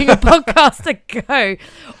making a podcast a go.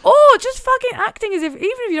 Or just fucking acting as if, even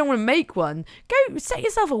if you don't want to make one, go set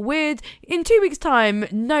yourself a weird, in 2 weeks' time,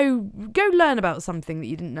 go learn about something that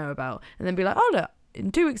you didn't know about. And then be like, oh, look,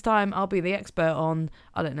 in 2 weeks' time, I'll be the expert on,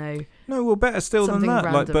 I don't know. No, well, better still than that.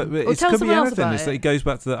 Like, but it could be anything. It goes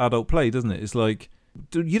back to the adult play, doesn't it? It's like,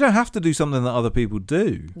 you don't have to do something that other people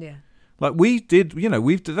do. Yeah. Like we did,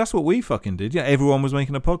 that's what we fucking did. Yeah, everyone was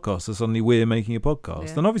making a podcast, so suddenly we're making a podcast.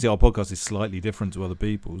 Yeah. And obviously our podcast is slightly different to other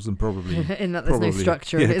people's and probably... in that there's no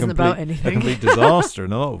structure and it isn't about anything. A complete disaster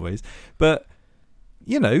in a lot of ways. But,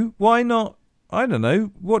 why not, I don't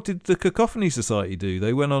know, what did the Cacophony Society do?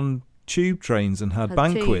 They went on tube trains and had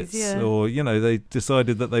banquets, or they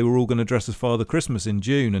decided that they were all going to dress as Father Christmas in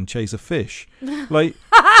June and chase a fish. Like,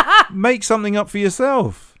 make something up for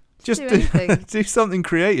yourself. Just do something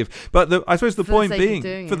creative. But I suppose the point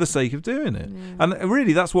being, for the sake of doing it. Yeah. And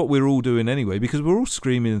really, that's what we're all doing anyway, because we're all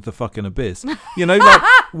screaming into the fucking abyss. Like,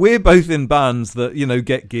 we're both in bands that,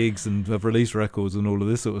 get gigs and have released records and all of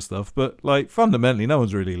this sort of stuff. But, like, fundamentally, no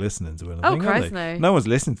one's really listening to anything. Oh, Christ, no. No one's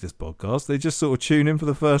listening to this podcast. They just sort of tune in for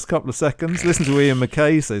the first couple of seconds, listen to Ian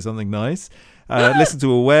McKay say something nice, listen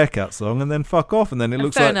to a Werecat song, and then fuck off. And then it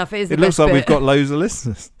looks like we've got loads of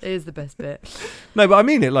listeners. It is the best bit. No, but I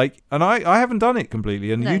mean it, like, and I haven't done it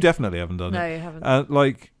completely, and you definitely haven't done it. No, you haven't.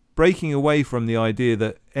 Like, breaking away from the idea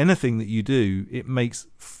that anything that you do, it makes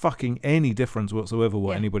fucking any difference whatsoever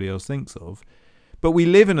what anybody else thinks of. But we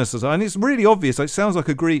live in a society, and it's really obvious. It sounds like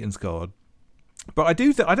a greetings card, but I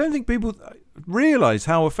don't think people realise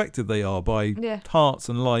how affected they are by hearts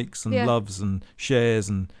and likes and loves and shares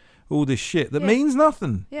and all this shit that means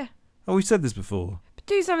nothing. Yeah. Oh, we've said this before. But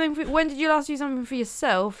do something. When did you last do something for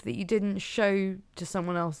yourself that you didn't show to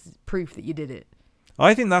someone else proof that you did it?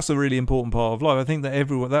 I think that's a really important part of life. I think that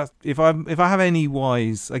everyone, if I have any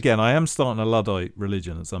wise, again, I am starting a Luddite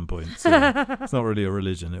religion at some point. So it's not really a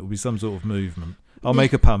religion. It will be some sort of movement. I'll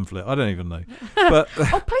make a pamphlet. I don't even know. But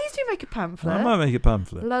please do make a pamphlet. I might make a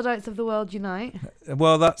pamphlet. Luddites of the world unite.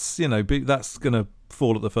 Well, that's that's going to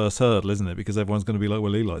fall at the first hurdle, isn't it? Because everyone's going to be like,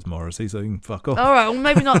 well, he likes Morrissey, so he can fuck off. All right, well,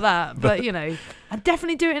 maybe not that, but you know, I'd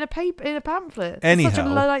definitely do it in a pamphlet. Anyhow, it's such a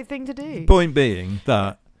light thing to do. Point being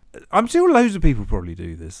that I'm sure loads of people probably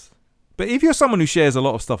do this. But if you're someone who shares a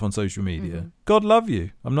lot of stuff on social media, God love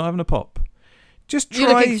you. I'm not having a pop. Just try.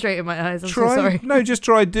 You're looking straight in my eyes. I'm so sorry. No, just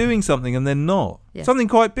try doing something and then not. Yeah. Something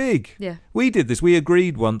quite big. Yeah. We did this. We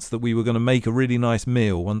agreed once that we were going to make a really nice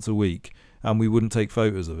meal once a week and we wouldn't take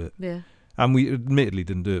photos of it. Yeah. And we admittedly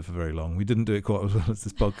didn't do it for very long. We didn't do it quite as well as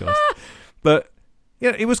this podcast. But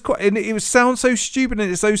yeah, it was quite. And it sounds so stupid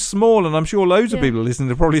and it's so small. And I'm sure loads of people listening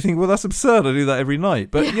to probably think, well, that's absurd. I do that every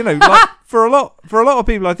night. But you know, like for a lot of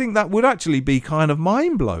people, I think that would actually be kind of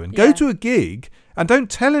mind blowing. Go to a gig and don't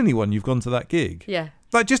tell anyone you've gone to that gig. Yeah.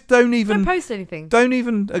 Like, just don't post anything. Don't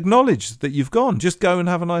even acknowledge that you've gone. Just go and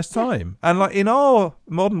have a nice time. And like in our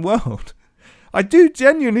modern world, I do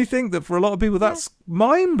genuinely think that for a lot of people that's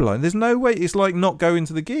mind blowing. There's no way. It's like not going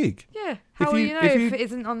to the gig. Yeah. How will you know if it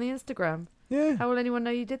isn't on the Instagram? Yeah. How will anyone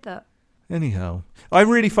know you did that? Anyhow, I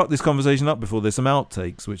really fucked this conversation up before. There's some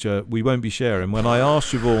outtakes which we won't be sharing. When I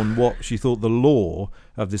asked Siobhan what she thought the law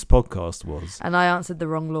of this podcast was, and I answered the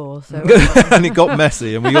wrong law, so and it got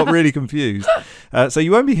messy and we got really confused. So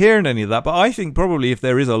you won't be hearing any of that. But I think probably if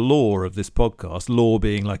there is a law of this podcast, law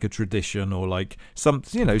being like a tradition or like some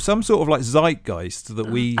sort of like zeitgeist that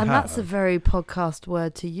we and have. That's a very podcast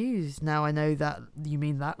word to use. Now I know that you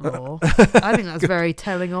mean that law. I think that's very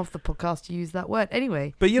telling of the podcast to use that word.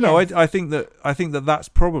 Anyway, but you know, I think that that's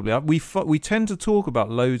probably we tend to talk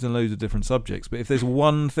about loads and loads of different subjects, but if there's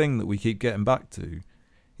one thing that we keep getting back to,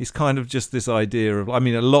 it's kind of just this idea of, I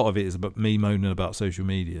mean, a lot of it is about me moaning about social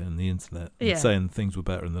media and the internet and saying things were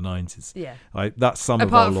better in the 90s. Yeah, that's some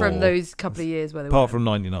of our law. Apart from those couple of years where they apart from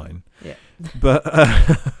 99. Yeah, but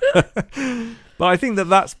but I think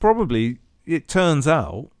that's probably. It turns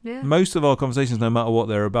out most of our conversations, no matter what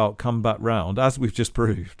they're about, come back round, as we've just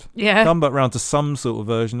proved. Yeah, come back round to some sort of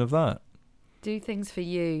version of that. Do things for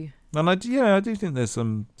you. And I do think there's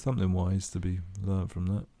something wise to be learned from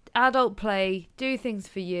that. Adult play, do things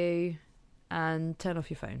for you, and turn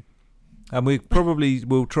off your phone. And we probably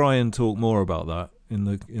will try and talk more about that in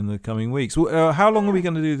the coming weeks. How long are we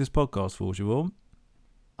going to do this podcast for, Siobhan?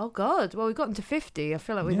 Oh God! Well, we've gotten to 50. I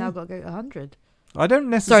feel like we've now got to go to 100. I don't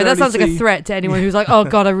necessarily. Sorry, that sounds like a threat to anyone who's like, "Oh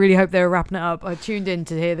God, I really hope they were wrapping it up." I tuned in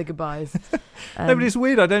to hear the goodbyes. No, but it's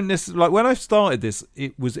weird. I don't necessarily like when I started this.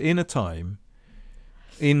 It was in a time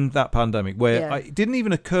in that pandemic where it didn't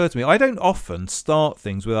even occur to me. I don't often start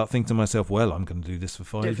things without thinking to myself, "Well, I'm going to do this for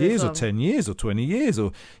 5 years, or 10 years, or 20 years,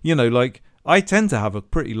 or like." I tend to have a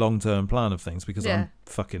pretty long-term plan of things because I'm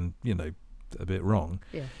fucking a bit wrong.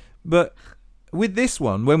 Yeah. But with this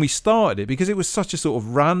one, when we started it, because it was such a sort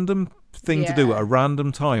of random thing to do at a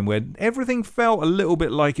random time where everything felt a little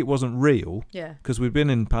bit like it wasn't real, because we'd been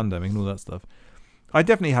in pandemic and all that stuff, I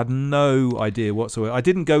definitely had no idea whatsoever. I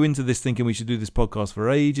didn't go into this thinking we should do this podcast for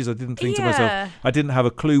ages. I didn't think to myself, I didn't have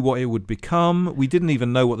a clue what it would become. We didn't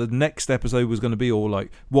even know what the next episode was going to be or like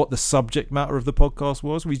what the subject matter of the podcast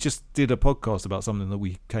was. We just did a podcast about something that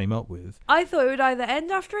we came up with. I thought it would either end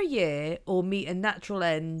after a year or meet a natural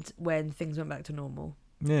end when things went back to normal.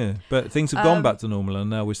 Yeah, but things have gone back to normal and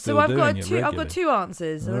now we're still doing it regularly. I've got two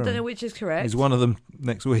answers, and I don't know which is correct. Is one of them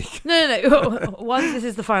next week? No. One, this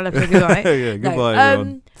is the final episode, goodbye. Yeah, goodbye,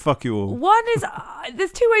 everyone. Fuck you all. One is,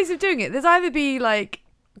 there's two ways of doing it. There's either be like,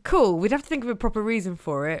 cool, we'd have to think of a proper reason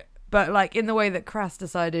for it, but like in the way that Crass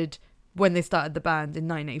decided when they started the band in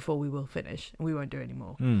 1984, we will finish and we won't do it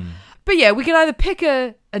anymore. But yeah, we can either pick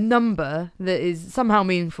a number that is somehow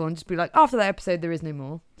meaningful and just be like, after that episode, there is no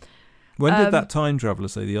more. When did that time traveller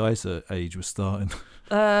say the Ice Age was starting?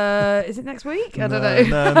 Is it next week? I don't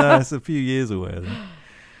know. No, it's a few years away, I think.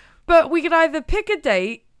 But we could either pick a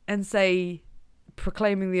date and say,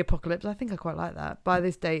 proclaiming the apocalypse. I think I quite like that. By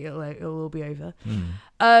this date, it'll all be over.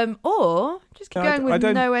 Or just keep going with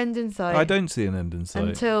no end in sight. I don't see an end in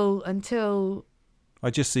sight until. I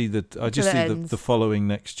just see the following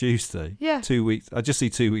next Tuesday. Yeah. 2 weeks. I just see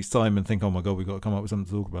 2 weeks time and think, oh my God, we've got to come up with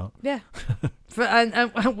something to talk about. Yeah. And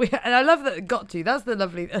I love that it got to. That's the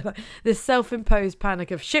lovely, this self-imposed panic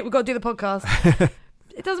of shit. We've got to do the podcast.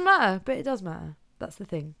 It doesn't matter, but it does matter. That's the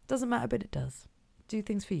thing. Doesn't matter, but it does. Do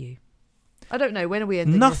things for you. I don't know. When are we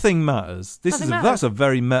ending? Nothing matters. That's a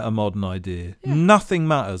very meta-modern idea. Yeah. Nothing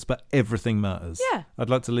matters, but everything matters. Yeah. I'd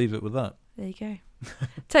like to leave it with that. There you go.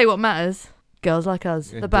 Tell you what matters. Girls Like Us,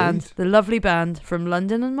 Indeed. The band, the lovely band from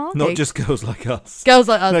London and Margate. Not just Girls Like Us. Girls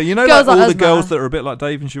Like Us. No, you know, girls like all us the girls matter. that are a bit like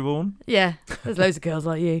Dave and Siobhan? Yeah, there's loads of girls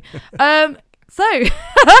like you. So,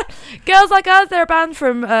 Girls Like Us, they're a band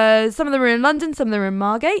from, some of them are in London, some of them are in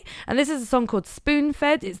Margate, and this is a song called Spoon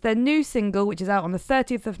Fed. It's their new single, which is out on the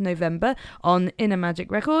 30th of November on Inner Magic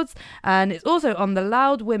Records, and it's also on the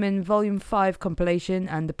Loud Women Volume 5 compilation,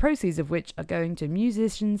 and the proceeds of which are going to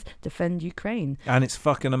Musicians Defend Ukraine. And it's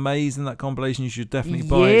fucking amazing, that compilation. You should definitely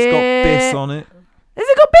buy it. It's got Biss on it. Has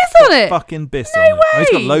it got Biss on it? Fucking Biss no on it. way.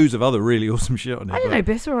 It's got loads of other really awesome shit on it. I didn't know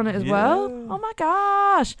Biss were on it as well. Oh my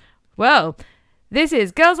gosh. Well, this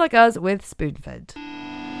is Girls Like Us with Spoonfed.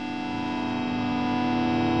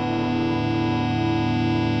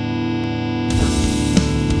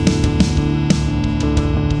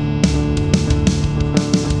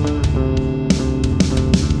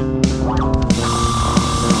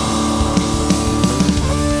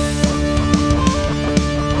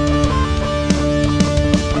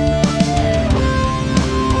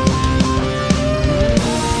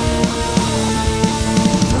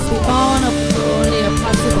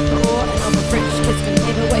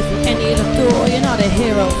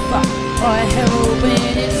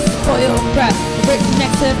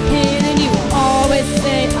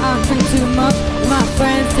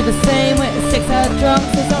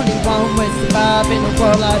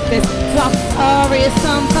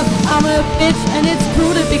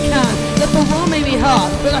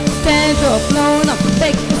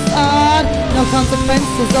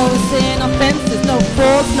 Consequences, always seeing offenses, no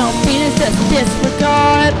force, no feelings, just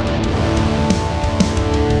disregard.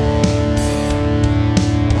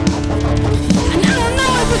 And I don't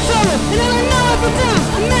know if it's trouble, and I don't know if it's down.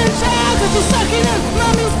 I'm in charge, cause you're sucking up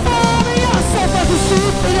mommy's farm, and you're so fucking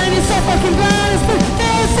stupid, and you're so fucking blind. It's been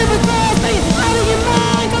very simple thoughts, but you're out of your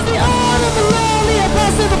mind, cause the art of the lonely, a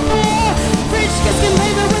blessed of the poor. Rich kids can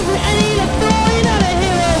pay the way for any to throw. You're not a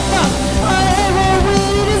hero, fuck, or a hero,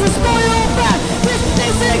 really, it is a spoiled brat.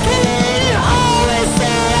 You always say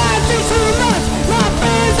I drink too much. My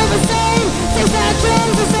friends are the same. Take that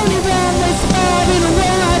drums, it's only wrong. They survive in a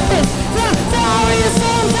way like this. I'm sorry,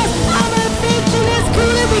 sometimes I'm a bitch and it's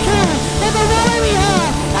cool if we can. Never worry me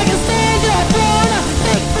hard. I can stand your throne. I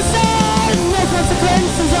fake facade. No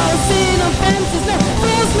consequences. All seen offenses. No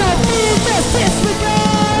rules, no fears, just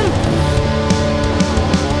disregard.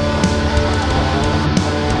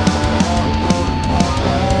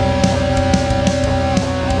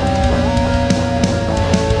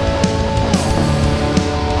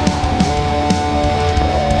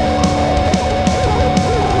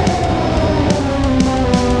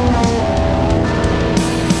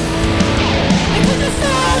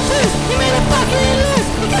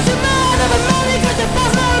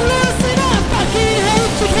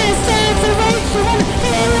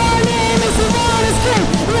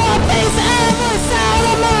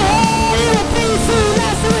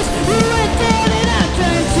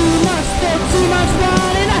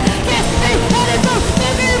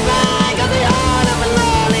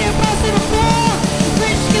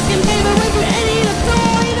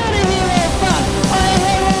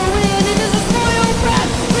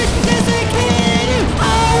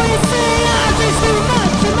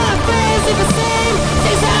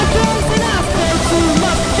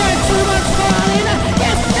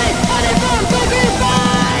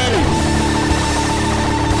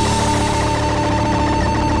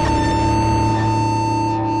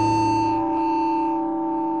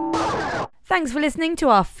 Thanks for listening to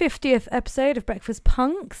our 50th episode of Breakfast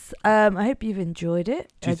Punks. I hope you've enjoyed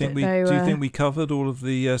it. Do you think we covered all of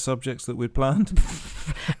the subjects that we'd planned?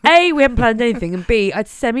 A, we haven't planned anything, and B, I'd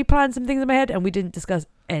semi-planned some things in my head, and we didn't discuss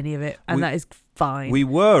any of it, and that is fine. We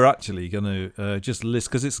were actually going to just list,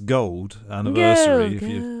 because it's gold anniversary if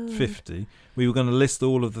you're 50, we were going to list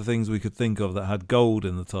all of the things we could think of that had gold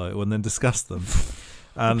in the title and then discuss them.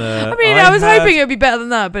 And I was hoping it would be better than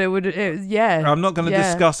that, but it was I'm not going to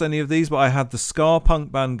discuss any of these, but I had the ska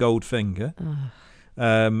punk band Goldfinger,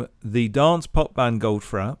 the dance pop band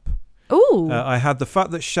Goldfrapp. Ooh. I had the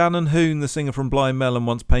fact that Shannon Hoon, the singer from Blind Melon,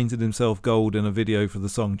 once painted himself gold in a video for the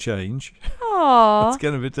song Change. Aww. It's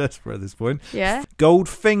getting a bit desperate at this point. Yeah.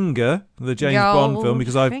 Goldfinger, the James Bond film,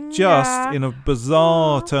 because I've just, in a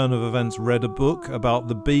bizarre turn of events, read a book about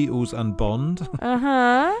the Beatles and Bond.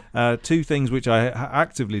 Two things which I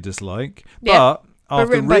actively dislike. But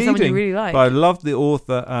after reading, really like. But I loved the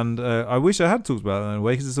author, and I wish I had talked about it in a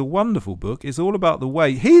way, because it's a wonderful book. It's all about the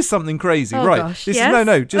way. Here's something crazy, right? Gosh, this yes?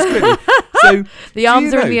 is just quickly. So the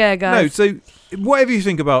arms are in the air, guys. No, so whatever you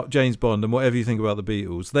think about James Bond and whatever you think about the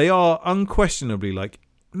Beatles, they are unquestionably like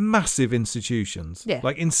massive institutions,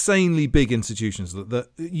 like insanely big institutions that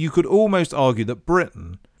you could almost argue that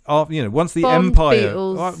Britain once the Bond, empire,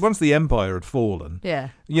 Beatles. once the empire had fallen, Yeah.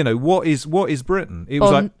 what is Britain? It Bond,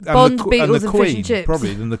 was like Bond, and Beatles, the and Queen, fish and chips.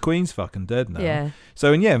 probably, and the Queen's fucking dead now. Yeah.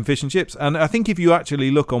 So and fish and chips, and I think if you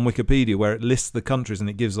actually look on Wikipedia where it lists the countries and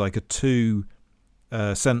it gives like a 2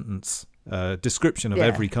 sentence description of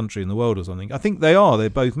every country in the world or something, I think they're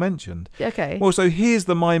both mentioned. Okay. Well, so here's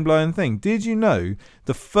the mind-blowing thing. Did you know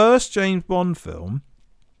the first James Bond film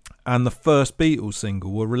and the first Beatles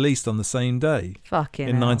single were released on the same day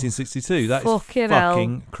in 1962? That is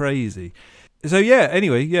fucking crazy. So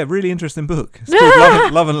really interesting book. It's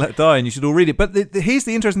called Love and Let Die, and you should all read it. But here's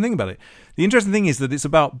the interesting thing about it. The interesting thing is that it's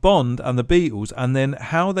about Bond and the Beatles, and then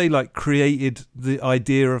how they like created the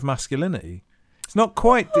idea of masculinity. It's not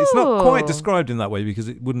quite described in that way because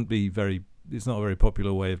it wouldn't be it's not a very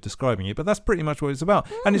popular way of describing it, but that's pretty much what it's about.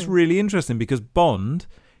 And it's really interesting because Bond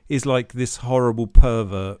is like this horrible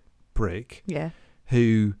pervert prick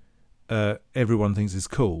who everyone thinks is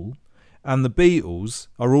cool, and the Beatles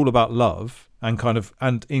are all about love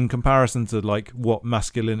and in comparison to like what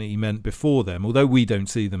masculinity meant before them, although we don't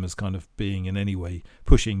see them as kind of being in any way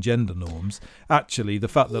pushing gender norms, actually the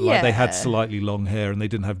fact that like they had slightly long hair and they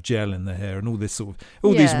didn't have gel in their hair and all this sort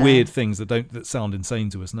of these weird things that sound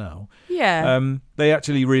insane to us now, they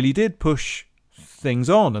actually really did push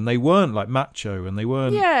things on, and they weren't like macho, and they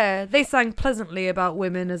weren't. Yeah, they sang pleasantly about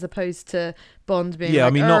women as opposed to Bond being. Yeah,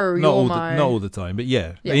 like, I mean, not all the time, but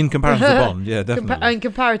in comparison to Bond, definitely. And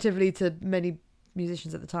comparatively to many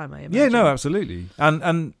musicians at the time, I imagine. Yeah, no, absolutely,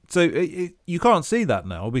 and so you can't see that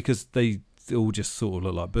now because they all just sort of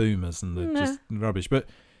look like boomers and they're just rubbish. But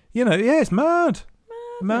it's mad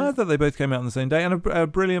that they both came out on the same day, and a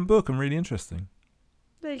brilliant book and really interesting.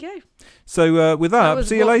 There you go. So with that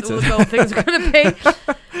see you later. What things are going to be.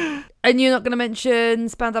 And you're not going to mention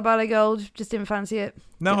Spandau Ballet Gold? Just didn't fancy it?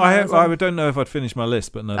 No, I don't know if I'd finished my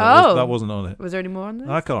list, but no, that wasn't on it. Was there any more on there?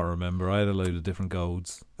 I can't remember. I had a load of different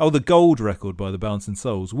golds. Oh, the Gold record by the Bouncing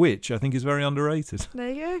Souls, which I think is very underrated. There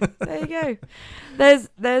you go.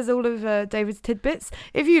 There's all of David's tidbits.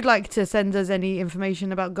 If you'd like to send us any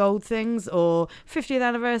information about Gold things or 50th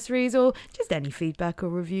anniversaries or just any feedback or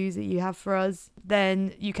reviews that you have for us,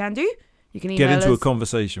 then you can do. You can email get into us. a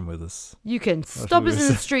convetion with us. You can stop us in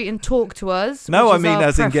the street and talk to us. No, I mean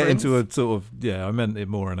as in get into a sort of, I meant it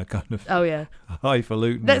more in a kind of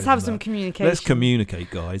highfalutin. Let's have some communication. Let's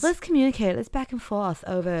communicate, guys. Let's communicate. Let's back and forth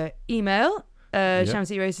over email,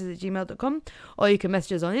 shamsyracers@gmail.com, or you can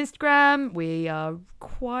message us on Instagram. We are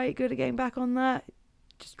quite good at getting back on that.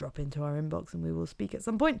 Just drop into our inbox and we will speak at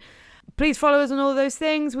some point. Please follow us on all those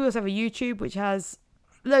things. We also have a YouTube which has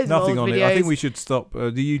nothing on videos. It. I think we should stop.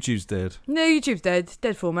 The YouTube's dead. No, YouTube's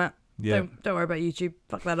dead format. Yeah. Don't worry about YouTube.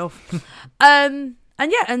 Fuck that off. And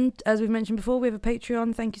as we've mentioned before, we have a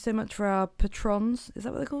Patreon. Thank you so much for our patrons. Is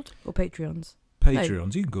that what they're called? Or Patreons?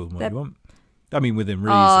 Patreons. You can call them what you want. I mean, within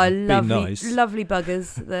reason. Be nice. Lovely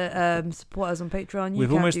buggers that support us on Patreon.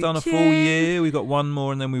 We've almost done a full year. We've got one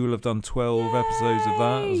more, and then we will have done 12 episodes of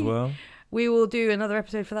that as well. We will do another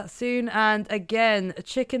episode for that soon. And again, a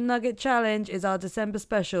Chicken Nugget Challenge is our December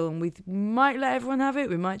special. And we might let everyone have it.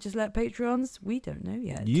 We might just let Patreons. We don't know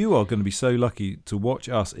yet. You are going to be so lucky to watch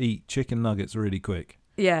us eat chicken nuggets really quick.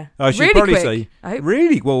 Yeah. I should really probably quick. say,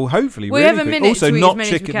 really, well, hopefully, we really have a quick. minute Also, to eat not as many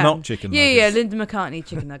chicken, as we can. not chicken nuggets. Yeah, Linda McCartney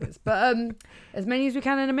chicken nuggets. But as many as we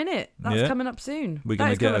can in a minute. That's coming up soon. We're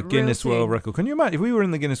going to get a Guinness World Record. Can you imagine? If we were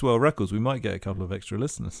in the Guinness World Records, we might get a couple of extra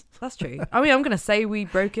listeners. That's true. I mean, I'm going to say we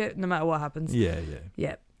broke it no matter what happens. Yeah.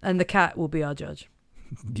 And the cat will be our judge.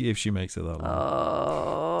 If she makes it that long.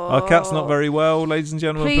 Oh. Our cat's not very well, ladies and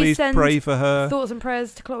gentlemen. Please pray for her. Thoughts and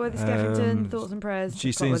prayers to Clockworthy Skeffington. Thoughts and prayers.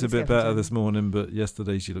 She seems a bit better this morning, but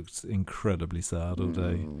yesterday she looked incredibly sad all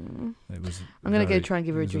day. It was. I'm going to go try and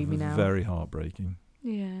give her a dreamy now. Very heartbreaking.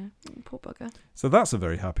 Yeah, poor bugger. So that's a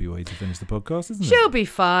very happy way to finish the podcast, isn't it? She'll be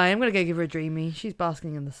fine. I'm going to go give her a dreamy. She's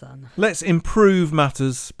basking in the sun. Let's improve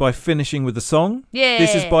matters by finishing with a song. Yeah.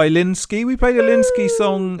 This is by Linsky. We played a Linsky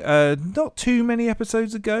song not too many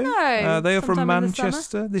episodes ago. No. They are from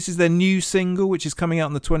Manchester. This is their new single, which is coming out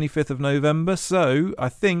on the 25th of November. So I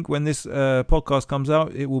think when this podcast comes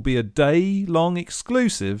out, it will be a day-long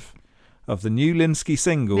exclusive of the new Linsky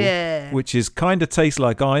single, which is Kinda Tastes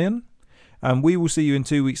Like Iron. And we will see you in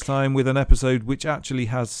 2 weeks' time with an episode which actually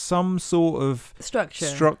has some sort of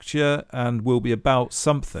structure and will be about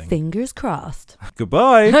something. Fingers crossed.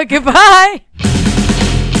 Goodbye. Goodbye.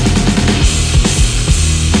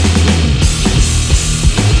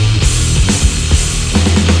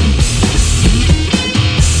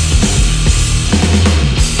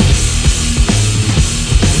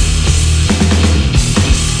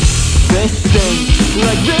 This stinks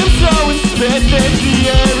like brimstone and spit. The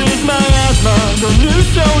air is my asthma.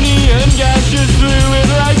 Newtonian gaseous fluid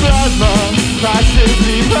like plasma,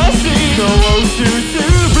 passively pussy, no O2 to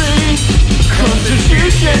breathe.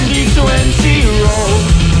 Constitution D20 roll.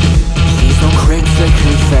 Please don't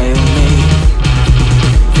critically fail me.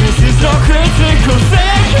 This is not critical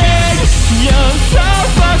thinking. You're so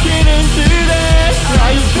fucking into this. Now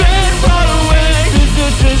you've been brought away. This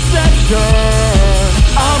is deception.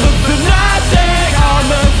 I'm a fanatic. I'm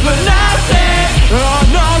a fanatic. I'm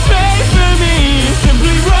not made for me.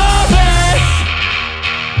 Simply rubbish.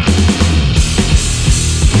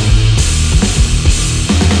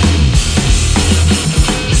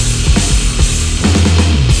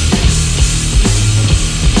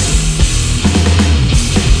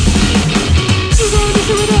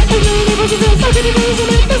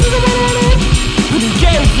 Who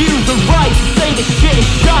gave you the right to say this shit is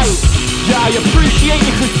shite? Yeah, I appreciate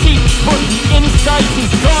your critique.